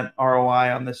 70%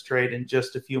 ROI on this trade in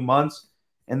just a few months.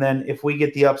 And then if we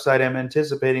get the upside I'm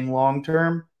anticipating long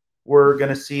term, we're going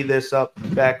to see this up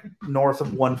back north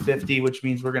of 150, which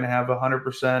means we're going to have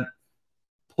 100%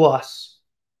 plus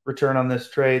return on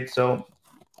this trade. So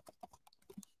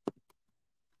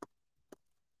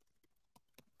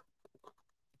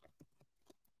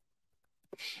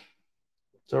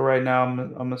right now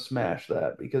I'm gonna smash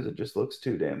that because it just looks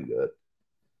too damn good.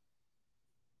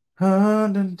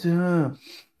 Another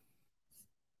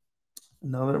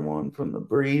one from the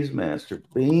Breeze Master.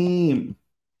 Beam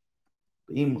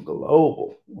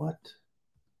Global. What?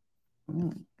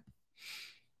 I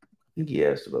think he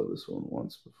asked about this one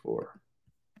once before.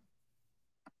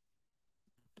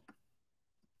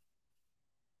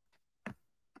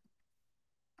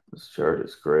 This chart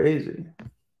is crazy.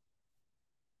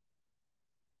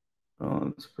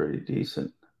 Oh, it's pretty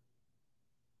decent.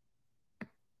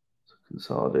 It's a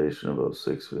consolidation of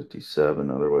 0657.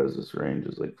 Otherwise, this range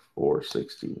is like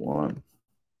 461.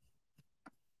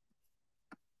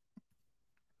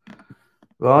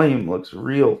 Volume looks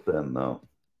real thin, though.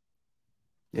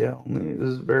 Yeah, this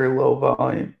is very low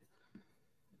volume.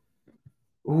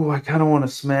 Ooh, I kind of want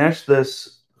to smash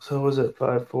this. So was it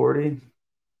 540?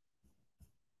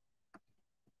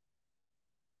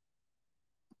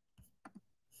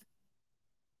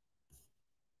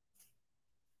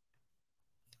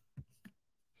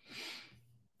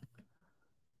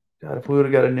 God, if we would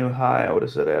have got a new high, I would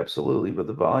have said absolutely, but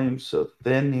the volume's so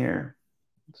thin here.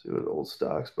 Let's see what old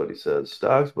Stocks Buddy says.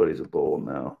 Stocks Buddy's a bull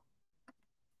now.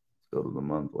 Let's go to the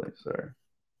monthly. Sorry.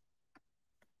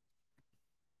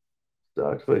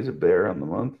 Stocks Buddy's a bear on the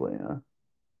monthly, huh?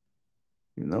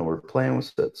 Even though we're playing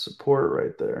with that support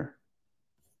right there.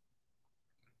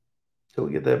 Till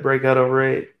we get that breakout over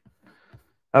 8.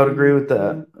 I would agree with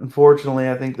that. Unfortunately,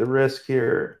 I think the risk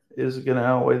here is going to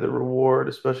outweigh the reward,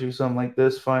 especially with something like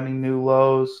this, finding new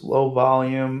lows, low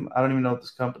volume. I don't even know what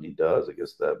this company does. I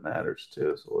guess that matters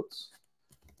too. So let's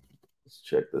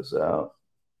check this out.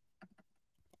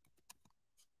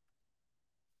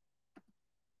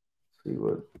 See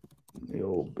what the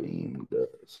old Beam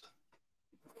does.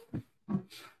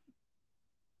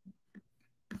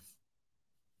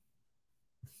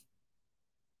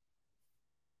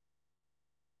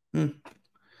 It's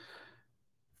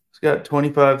got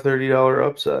 $25, $30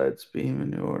 upsides. Beam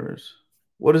and yours.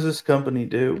 What does this company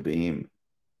do, Beam?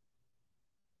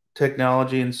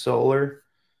 technology and solar.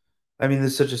 I mean,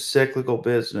 this is such a cyclical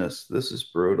business. This is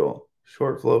brutal.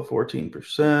 Short flow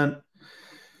 14%,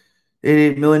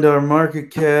 $88 million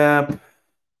market cap,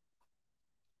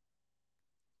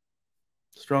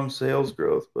 strong sales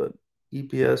growth, but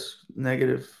EPS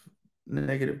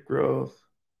negative growth.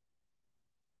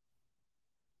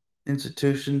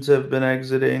 Institutions have been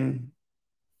exiting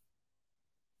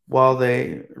while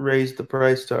they raise the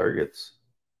price targets.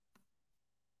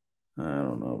 I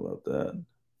don't know about that.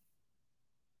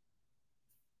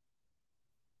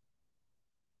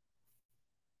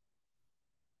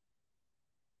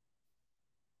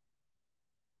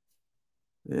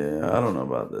 Yeah, I don't know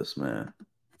about this, man.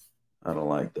 I don't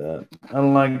like that. I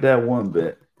don't like that one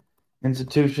bit.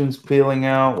 Institutions peeling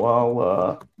out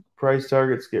while price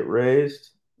targets get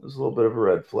raised. There's a little bit of a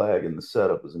red flag, and the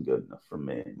setup isn't good enough for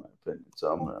me, in my opinion.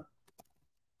 So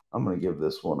I'm gonna give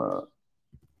this one a.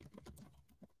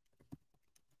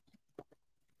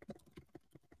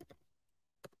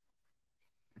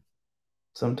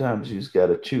 Sometimes you just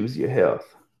gotta choose your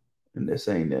health, and this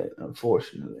ain't it,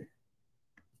 unfortunately.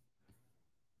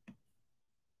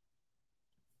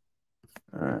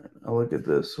 All right, I'll look at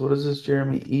this. What is this,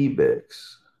 Jeremy? EBIX.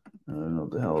 I don't know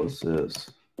what the hell is this.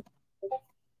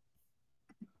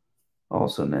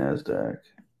 Also NASDAQ.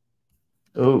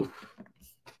 Oof.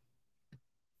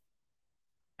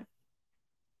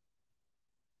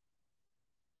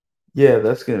 Yeah,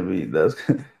 that's gonna be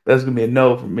a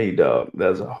no for me, dog.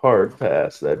 That's a hard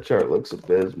pass. That chart looks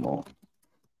abysmal.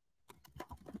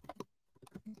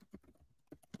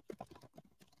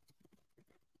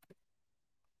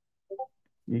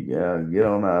 You gotta get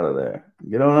on out of there.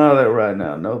 Get on out of there right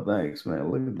now. No thanks, man.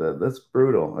 Look at that. That's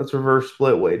brutal. That's reverse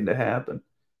split waiting to happen.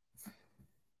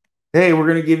 Hey, we're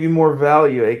gonna give you more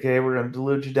value, aka we're gonna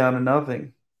dilute you down to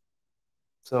nothing.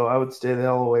 So I would stay the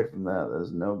hell away from that.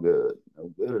 That's no good. No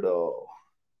good at all.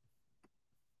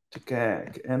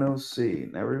 TCAC,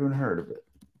 NOC, never even heard of it.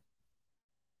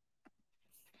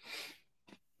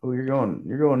 Oh, you're going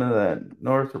to that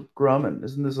Northrop Grumman.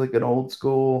 Isn't this like an old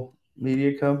school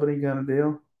media company kind of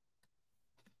deal?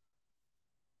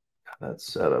 That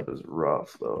setup is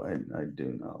rough though. I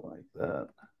do not like that.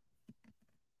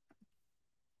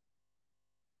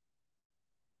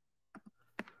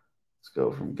 Let's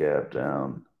go from gap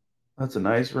down. That's a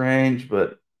nice range,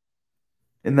 but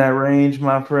in that range,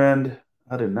 my friend,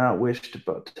 I do not wish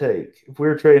to take. If we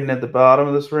were trading at the bottom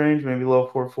of this range, maybe low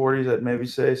 440s, I'd maybe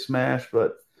say smash,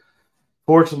 but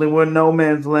fortunately, we're in no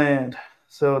man's land.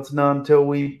 So it's not until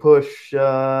we push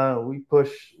higher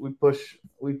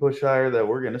that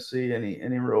we're going to see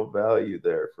any real value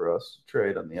there for us to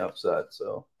trade on the upside.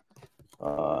 So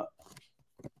I'm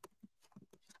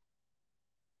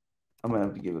gonna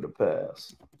have to give it a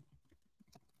pass.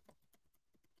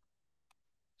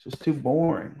 It's just too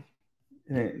boring.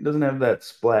 It doesn't have that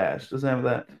splash. Doesn't have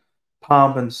that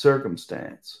pomp and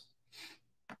circumstance.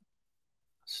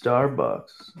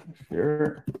 Starbucks,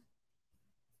 sure.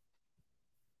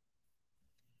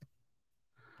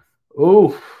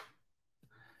 Oof.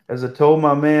 As I told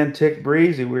my man Tick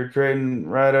Breezy, we were trading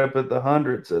right up at the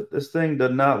hundreds. This thing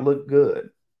does not look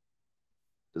good.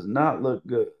 Does not look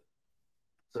good.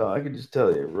 So I can just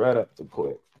tell you right up the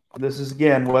quick. This is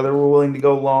again whether we're willing to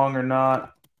go long or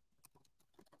not.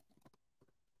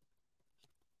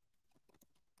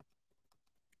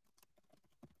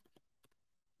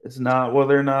 It's not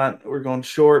whether or not we're going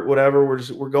short, whatever.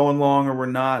 We're going long or we're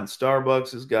not. And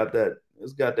Starbucks has got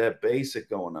that basic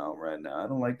going on right now. I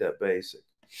don't like that basic.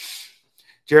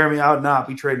 Jeremy, I would not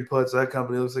be trading puts. That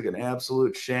company looks like an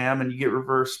absolute sham, and you get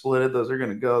reverse splitted. Those are going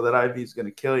to go. That IV is going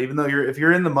to kill you. Even though if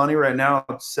you're in the money right now,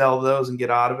 sell those and get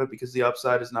out of it because the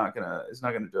upside is not gonna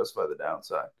justify the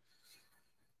downside.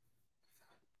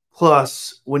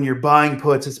 Plus, when you're buying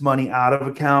puts, it's money out of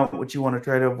account, which you want to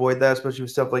try to avoid that, especially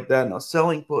with stuff like that. Now,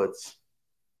 selling puts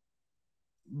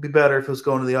be better if it's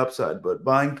going to the upside, but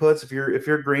buying puts, if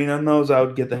you're green on those, I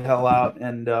would get the hell out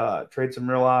and trade some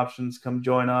real options. Come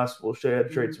join us. We'll show you how to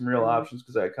trade some real options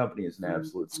because that company is an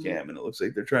absolute scam, and it looks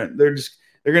like they're going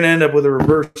to end up with a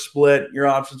reverse split. Your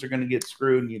options are going to get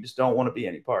screwed, and you just don't want to be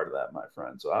any part of that, my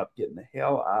friend. So I'm getting the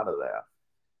hell out of that.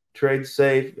 Trade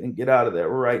safe and get out of there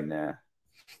right now.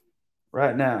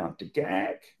 Right now, to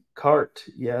gag cart.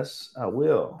 Yes, I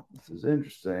will. This is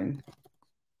interesting.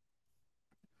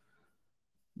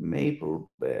 Maple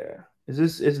Bear. Is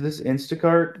this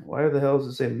Instacart? Why the hell does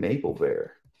it say Maple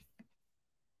Bear?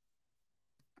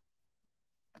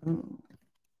 Oh,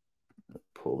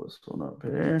 pull this one up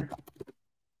here.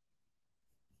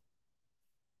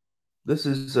 This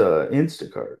is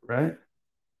Instacart, right?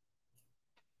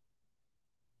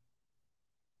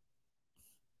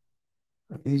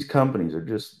 These companies are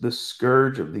just the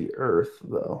scourge of the earth,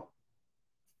 though.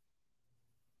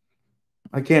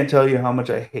 I can't tell you how much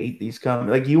I hate these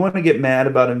companies. Like, you want to get mad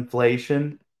about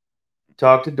inflation?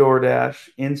 Talk to DoorDash,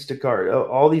 Instacart,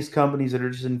 all these companies that are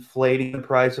just inflating the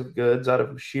price of goods out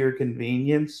of sheer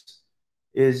convenience.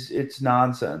 It's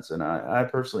nonsense, and I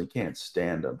personally can't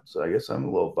stand them. So I guess I'm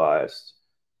a little biased.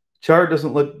 Chart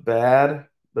doesn't look bad,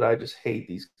 but I just hate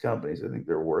these companies. I think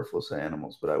they're worthless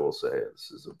animals. But I will say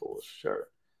this is a bullish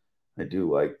chart. I do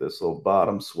like this little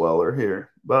bottom sweller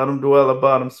here. Bottom dweller,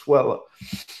 bottom sweller.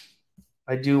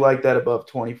 I do like that above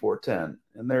 2410.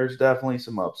 And there's definitely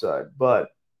some upside. But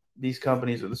these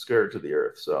companies are the scourge of the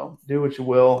earth. So do what you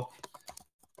will.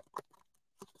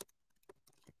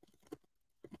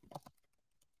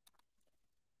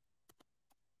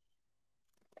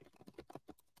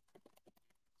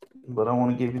 But I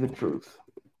want to give you the truth.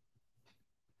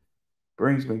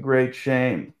 Brings me great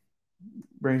shame.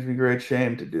 Brings me great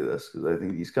shame to do this because I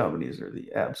think these companies are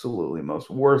the absolutely most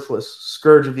worthless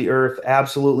scourge of the earth.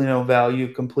 Absolutely no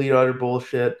value. Complete utter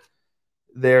bullshit.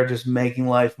 They're just making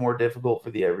life more difficult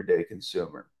for the everyday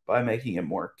consumer by making it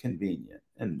more convenient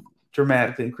and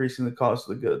dramatically increasing the cost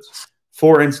of the goods.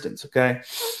 For instance, okay,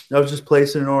 I was just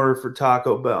placing an order for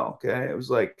Taco Bell. Okay, it was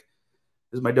like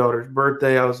it was my daughter's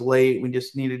birthday. I was late. We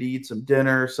just needed to eat some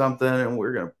dinner or something, and we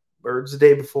are gonna. Or it's the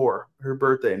day before her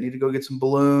birthday. I need to go get some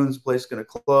balloons. The place is gonna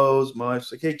close. My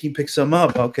wife's like, "Hey, can you pick some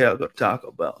up?" Okay, I'll go to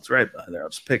Taco Bell. It's right by there. I'll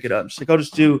just pick it up. She's like, "I'll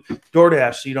just do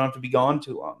DoorDash, so you don't have to be gone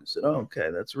too long." I said, "Oh,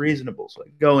 okay, that's reasonable." So I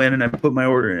go in and I put my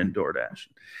order in DoorDash.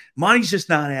 Money's just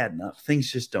not adding up.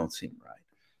 Things just don't seem right.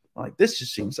 Like, this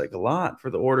just seems like a lot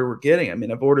for the order we're getting. I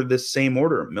mean, I've ordered this same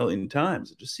order a million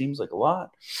times. It just seems like a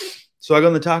lot. So I go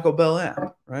on the Taco Bell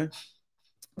app, right?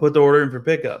 Put the order in for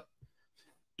pickup.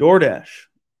 DoorDash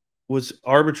was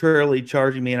arbitrarily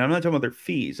charging me, and I'm not talking about their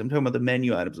fees, I'm talking about the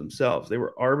menu items themselves. They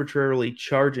were arbitrarily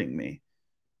charging me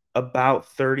about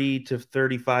 30 to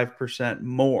 35%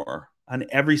 more on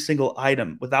every single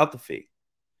item without the fee.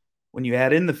 When you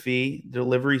add in the fee,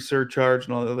 delivery surcharge,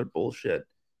 and all the other bullshit,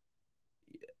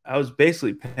 I was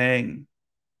basically paying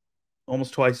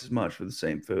almost twice as much for the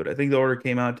same food. I think the order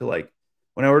came out to, like,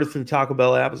 when I ordered through the Taco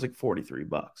Bell app, it was like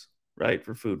 $43, right,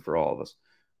 for food for all of us.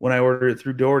 When I ordered it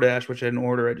through DoorDash, which I didn't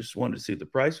order, I just wanted to see what the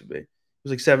price would be. It was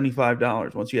like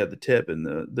 $75 once you had the tip and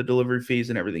the delivery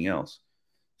fees and everything else.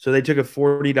 So they took a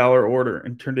 $40 order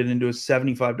and turned it into a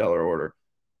 $75 order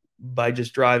by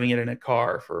just driving it in a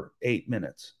car for 8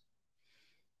 minutes.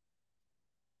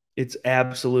 It's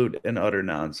absolute and utter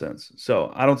nonsense.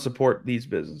 So I don't support these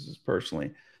businesses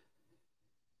personally.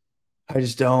 I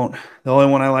just don't. The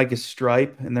only one I like is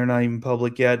Stripe, and they're not even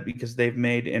public yet because they've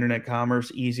made internet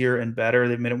commerce easier and better.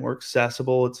 They've made it more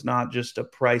accessible. It's not just a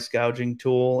price gouging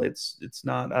tool. It's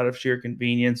not out of sheer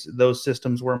convenience. Those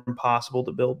systems were impossible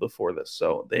to build before this,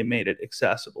 so they made it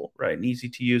accessible, right, and easy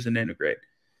to use and integrate.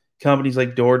 Companies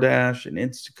like DoorDash and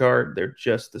Instacart, they're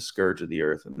just the scourge of the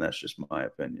earth, and that's just my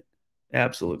opinion.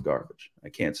 Absolute garbage. I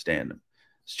can't stand them.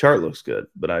 This chart looks good,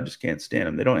 but I just can't stand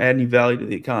them. They don't add any value to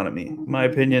the economy. In my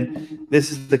opinion, this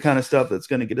is the kind of stuff that's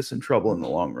going to get us in trouble in the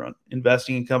long run.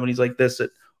 Investing in companies like this that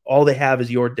all they have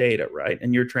is your data, right?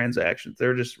 And your transactions.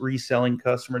 They're just reselling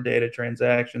customer data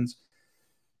transactions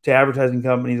to advertising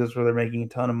companies. That's where they're making a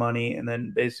ton of money, and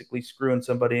then basically screwing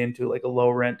somebody into like a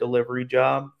low rent delivery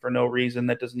job for no reason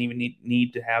that doesn't even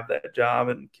need to have that job,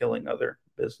 and killing other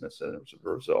businesses as a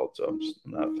result. So I'm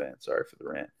not a fan. Sorry for the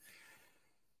rant.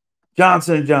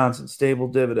 Johnson and Johnson, stable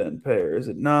dividend payer. Is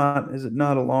it not? Is it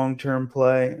not a long term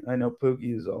play? I know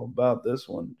Pookie is all about this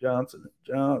one. Johnson and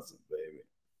Johnson,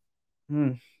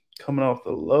 baby. Coming off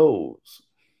the lows.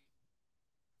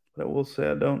 But I will say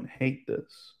I don't hate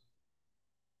this.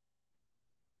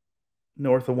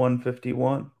 North of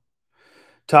 151.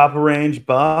 Top of range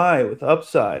buy with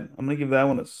upside. I'm gonna give that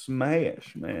one a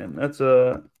smash, man. That's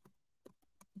a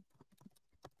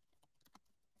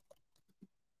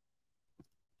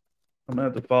I'm gonna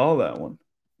have to follow that one.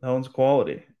 That one's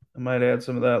quality. I might add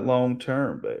some of that long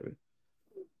term, baby.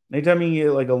 Anytime you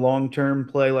get like a long term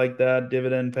play like that,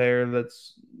 dividend payer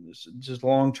that's just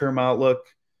long term outlook,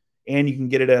 and you can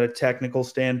get it at a technical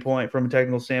standpoint, from a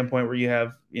technical standpoint where you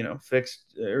have,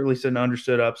 fixed or at least an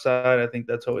understood upside, I think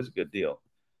that's always a good deal.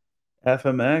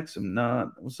 FMX, I'm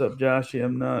not. What's up, Joshy?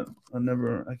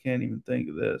 I can't even think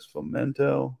of this.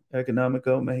 Fomento,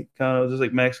 Economico, Mexicano. Is this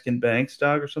like Mexican bank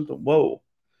stock or something? Whoa.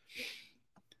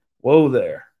 Whoa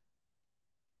there.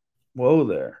 Whoa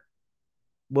there.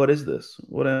 What is this?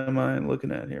 What am I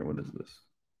looking at here? What is this?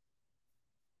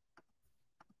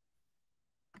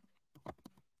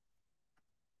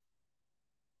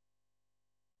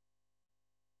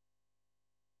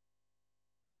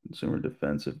 Consumer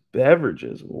defensive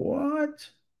beverages. What?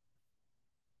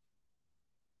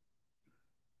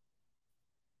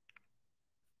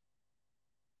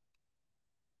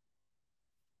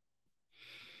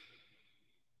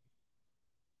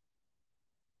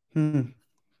 Hmm.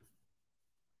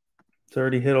 It's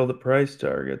already hit all the price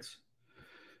targets.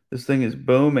 This thing is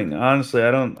booming. Honestly,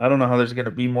 I don't know how there's going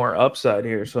to be more upside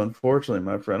here. So unfortunately,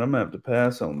 my friend, I'm gonna have to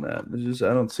pass on that. It's just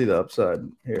I don't see the upside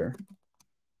here.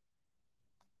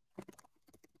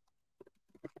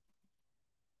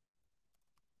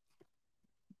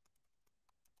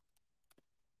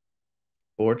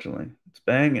 Fortunately, it's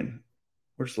banging.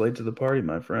 We're just late to the party,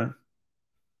 my friend.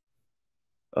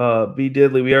 B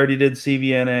Diddley, we already did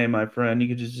CVNA, my friend. You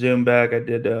could just zoom back. I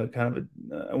did I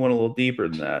went a little deeper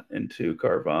than that into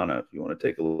Carvana. If you want to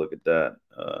take a look at that,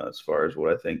 as far as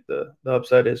what I think the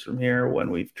upside is from here when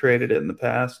we've traded it in the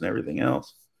past and everything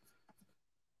else.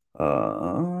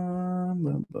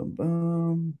 Bum, bum,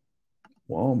 bum.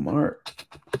 Walmart.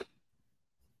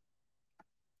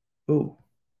 Ooh.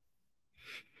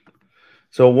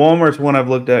 So Walmart's one I've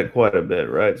looked at quite a bit,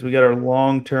 right? So we got our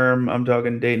long term, I'm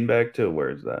talking dating back to where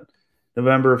is that?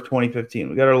 November of 2015.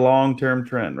 We got our long term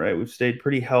trend, right? We've stayed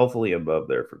pretty healthily above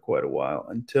there for quite a while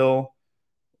until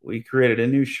we created a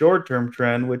new short term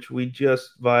trend, which we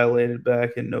just violated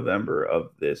back in November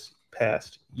of this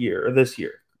past year, or this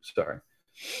year, sorry.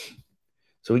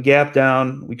 So we gapped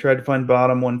down. We tried to find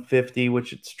bottom 150,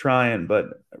 which it's trying,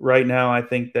 but right now I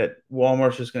think that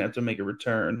Walmart's just going to have to make a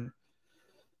return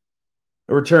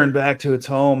back to its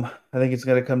home. I think it's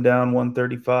going to come down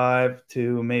 135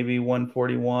 to maybe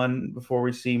 141 before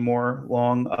we see more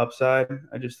long upside.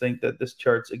 I just think that this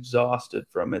chart's exhausted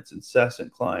from its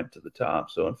incessant climb to the top.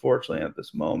 So unfortunately, at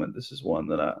this moment, this is one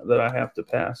that I have to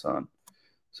pass on.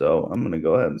 So I'm going to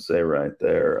go ahead and say right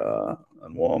there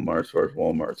on Walmart, as far as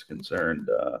Walmart's concerned,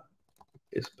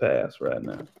 it's pass right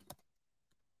now.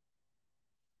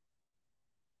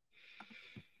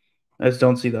 I just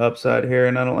don't see the upside here,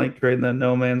 and I don't like trading that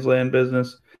no man's land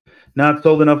business. Not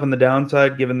sold enough on the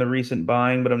downside given the recent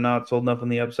buying, but I'm not sold enough on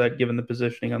the upside given the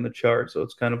positioning on the chart. So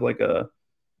it's kind of like a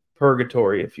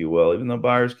purgatory, if you will. Even though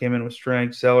buyers came in with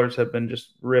strength, sellers have been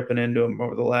just ripping into them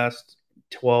over the last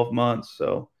 12 months.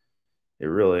 So it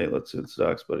really, let's see what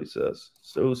Stocks Buddy says.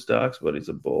 So Stocks Buddy's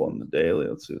a bull on the daily.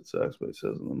 Let's see what Stocks Buddy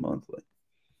says on the monthly.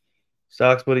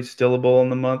 Stocks Buddy's still a bull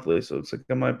on the monthly, so it's like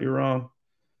I might be wrong.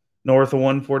 North of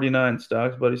 149,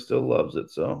 Stocks Buddy still loves it.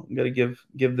 So I'm gonna give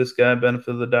this guy benefit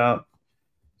of the doubt.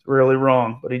 Really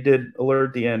wrong, but he did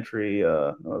alert the entry. It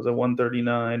was at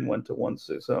 139, went to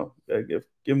 16. So I give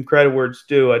him credit where it's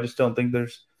due. I just don't think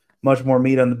there's much more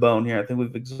meat on the bone here. I think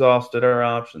we've exhausted our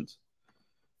options.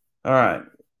 All right,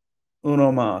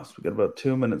 uno mas. We got about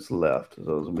 2 minutes left. So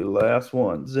this will be the last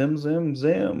one. Zim, zim,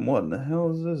 zim. What in the hell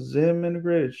is this? Zim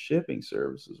Integrated Shipping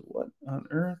Services. What on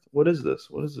earth? What is this?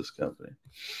 What is this company?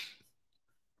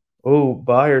 Oh,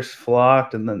 buyers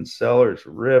flocked and then sellers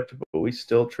ripped, but we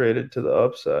still traded to the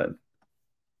upside.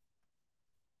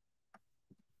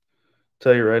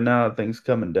 Tell you right now, things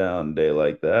coming down a day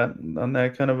like that on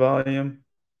that kind of volume.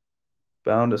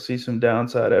 Bound to see some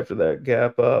downside after that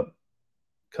gap up.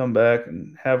 Come back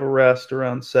and have a rest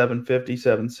around 750,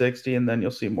 760, and then you'll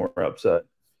see more upside.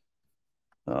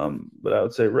 But I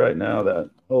would say right now that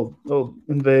old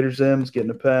Invader Zim's getting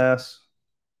a pass.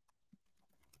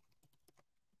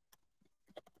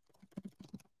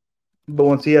 But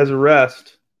once he has a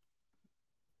rest,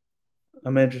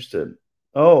 I'm interested.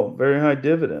 Oh, very high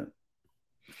dividend.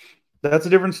 That's a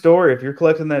different story. If you're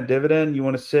collecting that dividend, you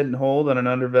want to sit and hold on an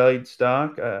undervalued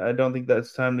stock. I don't think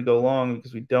that's time to go long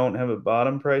because we don't have a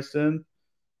bottom priced in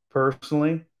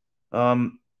personally.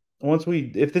 Um,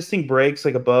 if this thing breaks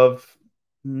like above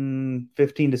 15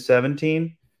 to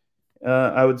 17,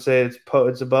 I would say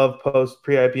it's above post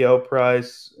pre IPO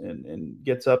price and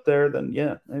gets up there. Then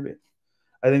yeah, maybe.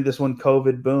 I think this one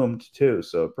COVID boomed too,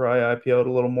 so probably IPO'd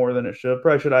a little more than it should.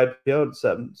 Probably should IPO at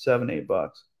 $7, $8.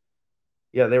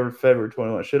 Yeah, they were February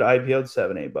 21. Should IPO'd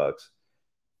 $7, $8.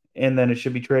 And then it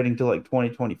should be trading to like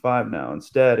 2025 now.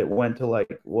 Instead, it went to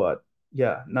like what?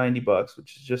 Yeah, $90,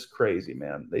 which is just crazy,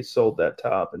 man. They sold that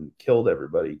top and killed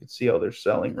everybody. You can see how they're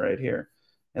selling right here.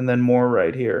 And then more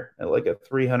right here at like a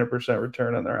 300%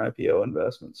 return on their IPO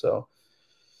investment. So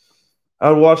I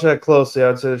would watch that closely.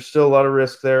 I'd say there's still a lot of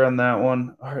risk there on that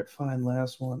one. All right, fine.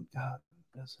 Last one. God,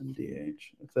 SMDH.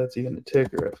 If that's even a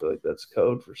ticker, I feel like that's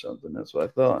code for something. That's what I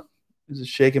thought. Is it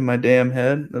shaking my damn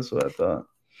head? That's what I thought.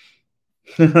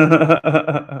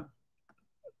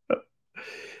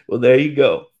 Well, there you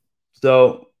go.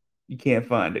 So you can't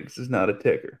find it because it's not a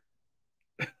ticker.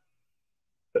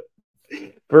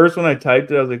 First, when I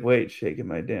typed it, I was like, wait, shaking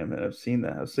my damn head. I've seen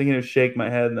that. I was thinking of shake my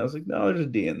head, and I was like, no, there's a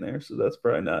D in there, so that's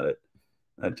probably not it.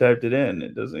 I typed it in.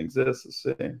 It doesn't exist. Let's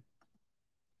see.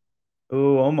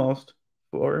 Oh, almost.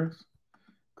 Forex.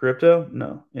 Crypto?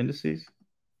 No. Indices?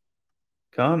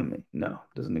 Economy? No,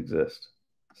 doesn't exist.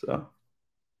 So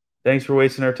thanks for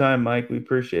wasting our time, Mike. We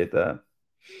appreciate that.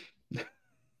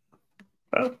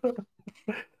 All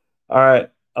right.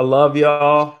 I love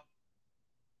y'all.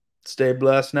 Stay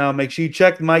blessed now. Make sure you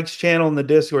check Mike's channel in the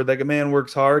Discord. That man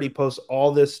works hard. He posts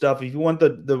all this stuff. If you want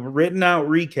the written out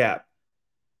recap,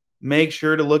 make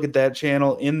sure to look at that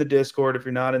channel in the Discord. If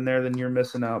you're not in there, then you're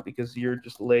missing out because you're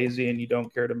just lazy and you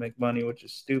don't care to make money, which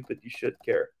is stupid. You should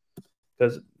care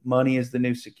because money is the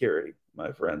new security,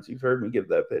 my friends. You've heard me give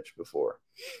that pitch before.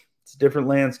 It's a different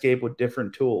landscape with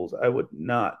different tools. I would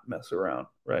not mess around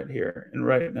right here and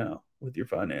right now with your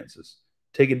finances.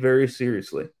 Take it very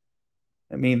seriously.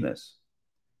 I mean this.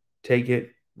 Take it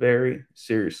very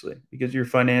seriously because your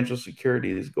financial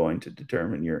security is going to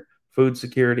determine your food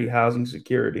security, housing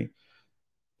security,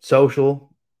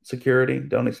 social security.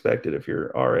 Don't expect it if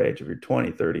you're our age. If you're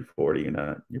 20, 30, 40,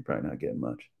 you're probably not getting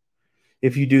much.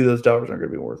 If you do, those dollars aren't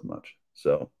going to be worth much.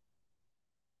 So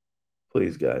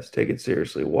please, guys, take it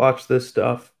seriously. Watch this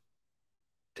stuff.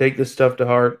 Take this stuff to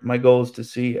heart. My goal is to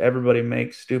see everybody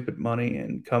make stupid money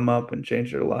and come up and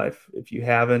change their life. If you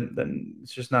haven't, then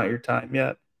it's just not your time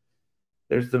yet.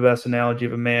 There's the best analogy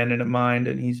of a man in a mine,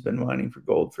 and he's been mining for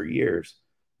gold for years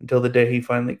until the day he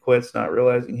finally quits, not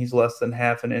realizing he's less than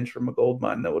half an inch from a gold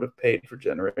mine that would have paid for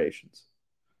generations.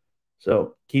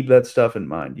 So keep that stuff in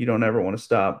mind. You don't ever want to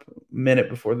stop a minute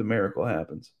before the miracle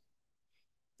happens.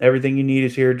 Everything you need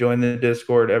is here. Join the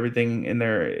Discord. Everything in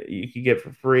there you can get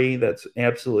for free. That's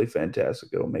absolutely fantastic.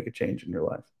 It'll make a change in your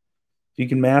life. If you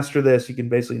can master this, you can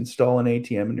basically install an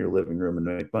ATM in your living room and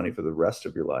make money for the rest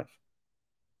of your life.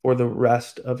 For the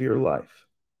rest of your life.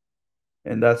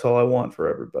 And that's all I want for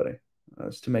everybody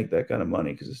is to make that kind of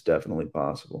money because it's definitely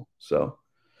possible. So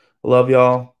I love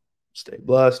y'all. Stay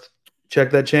blessed. Check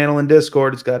that channel in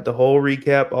Discord. It's got the whole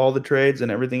recap, all the trades,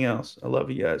 and everything else. I love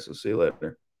you guys. I'll see you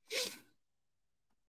later.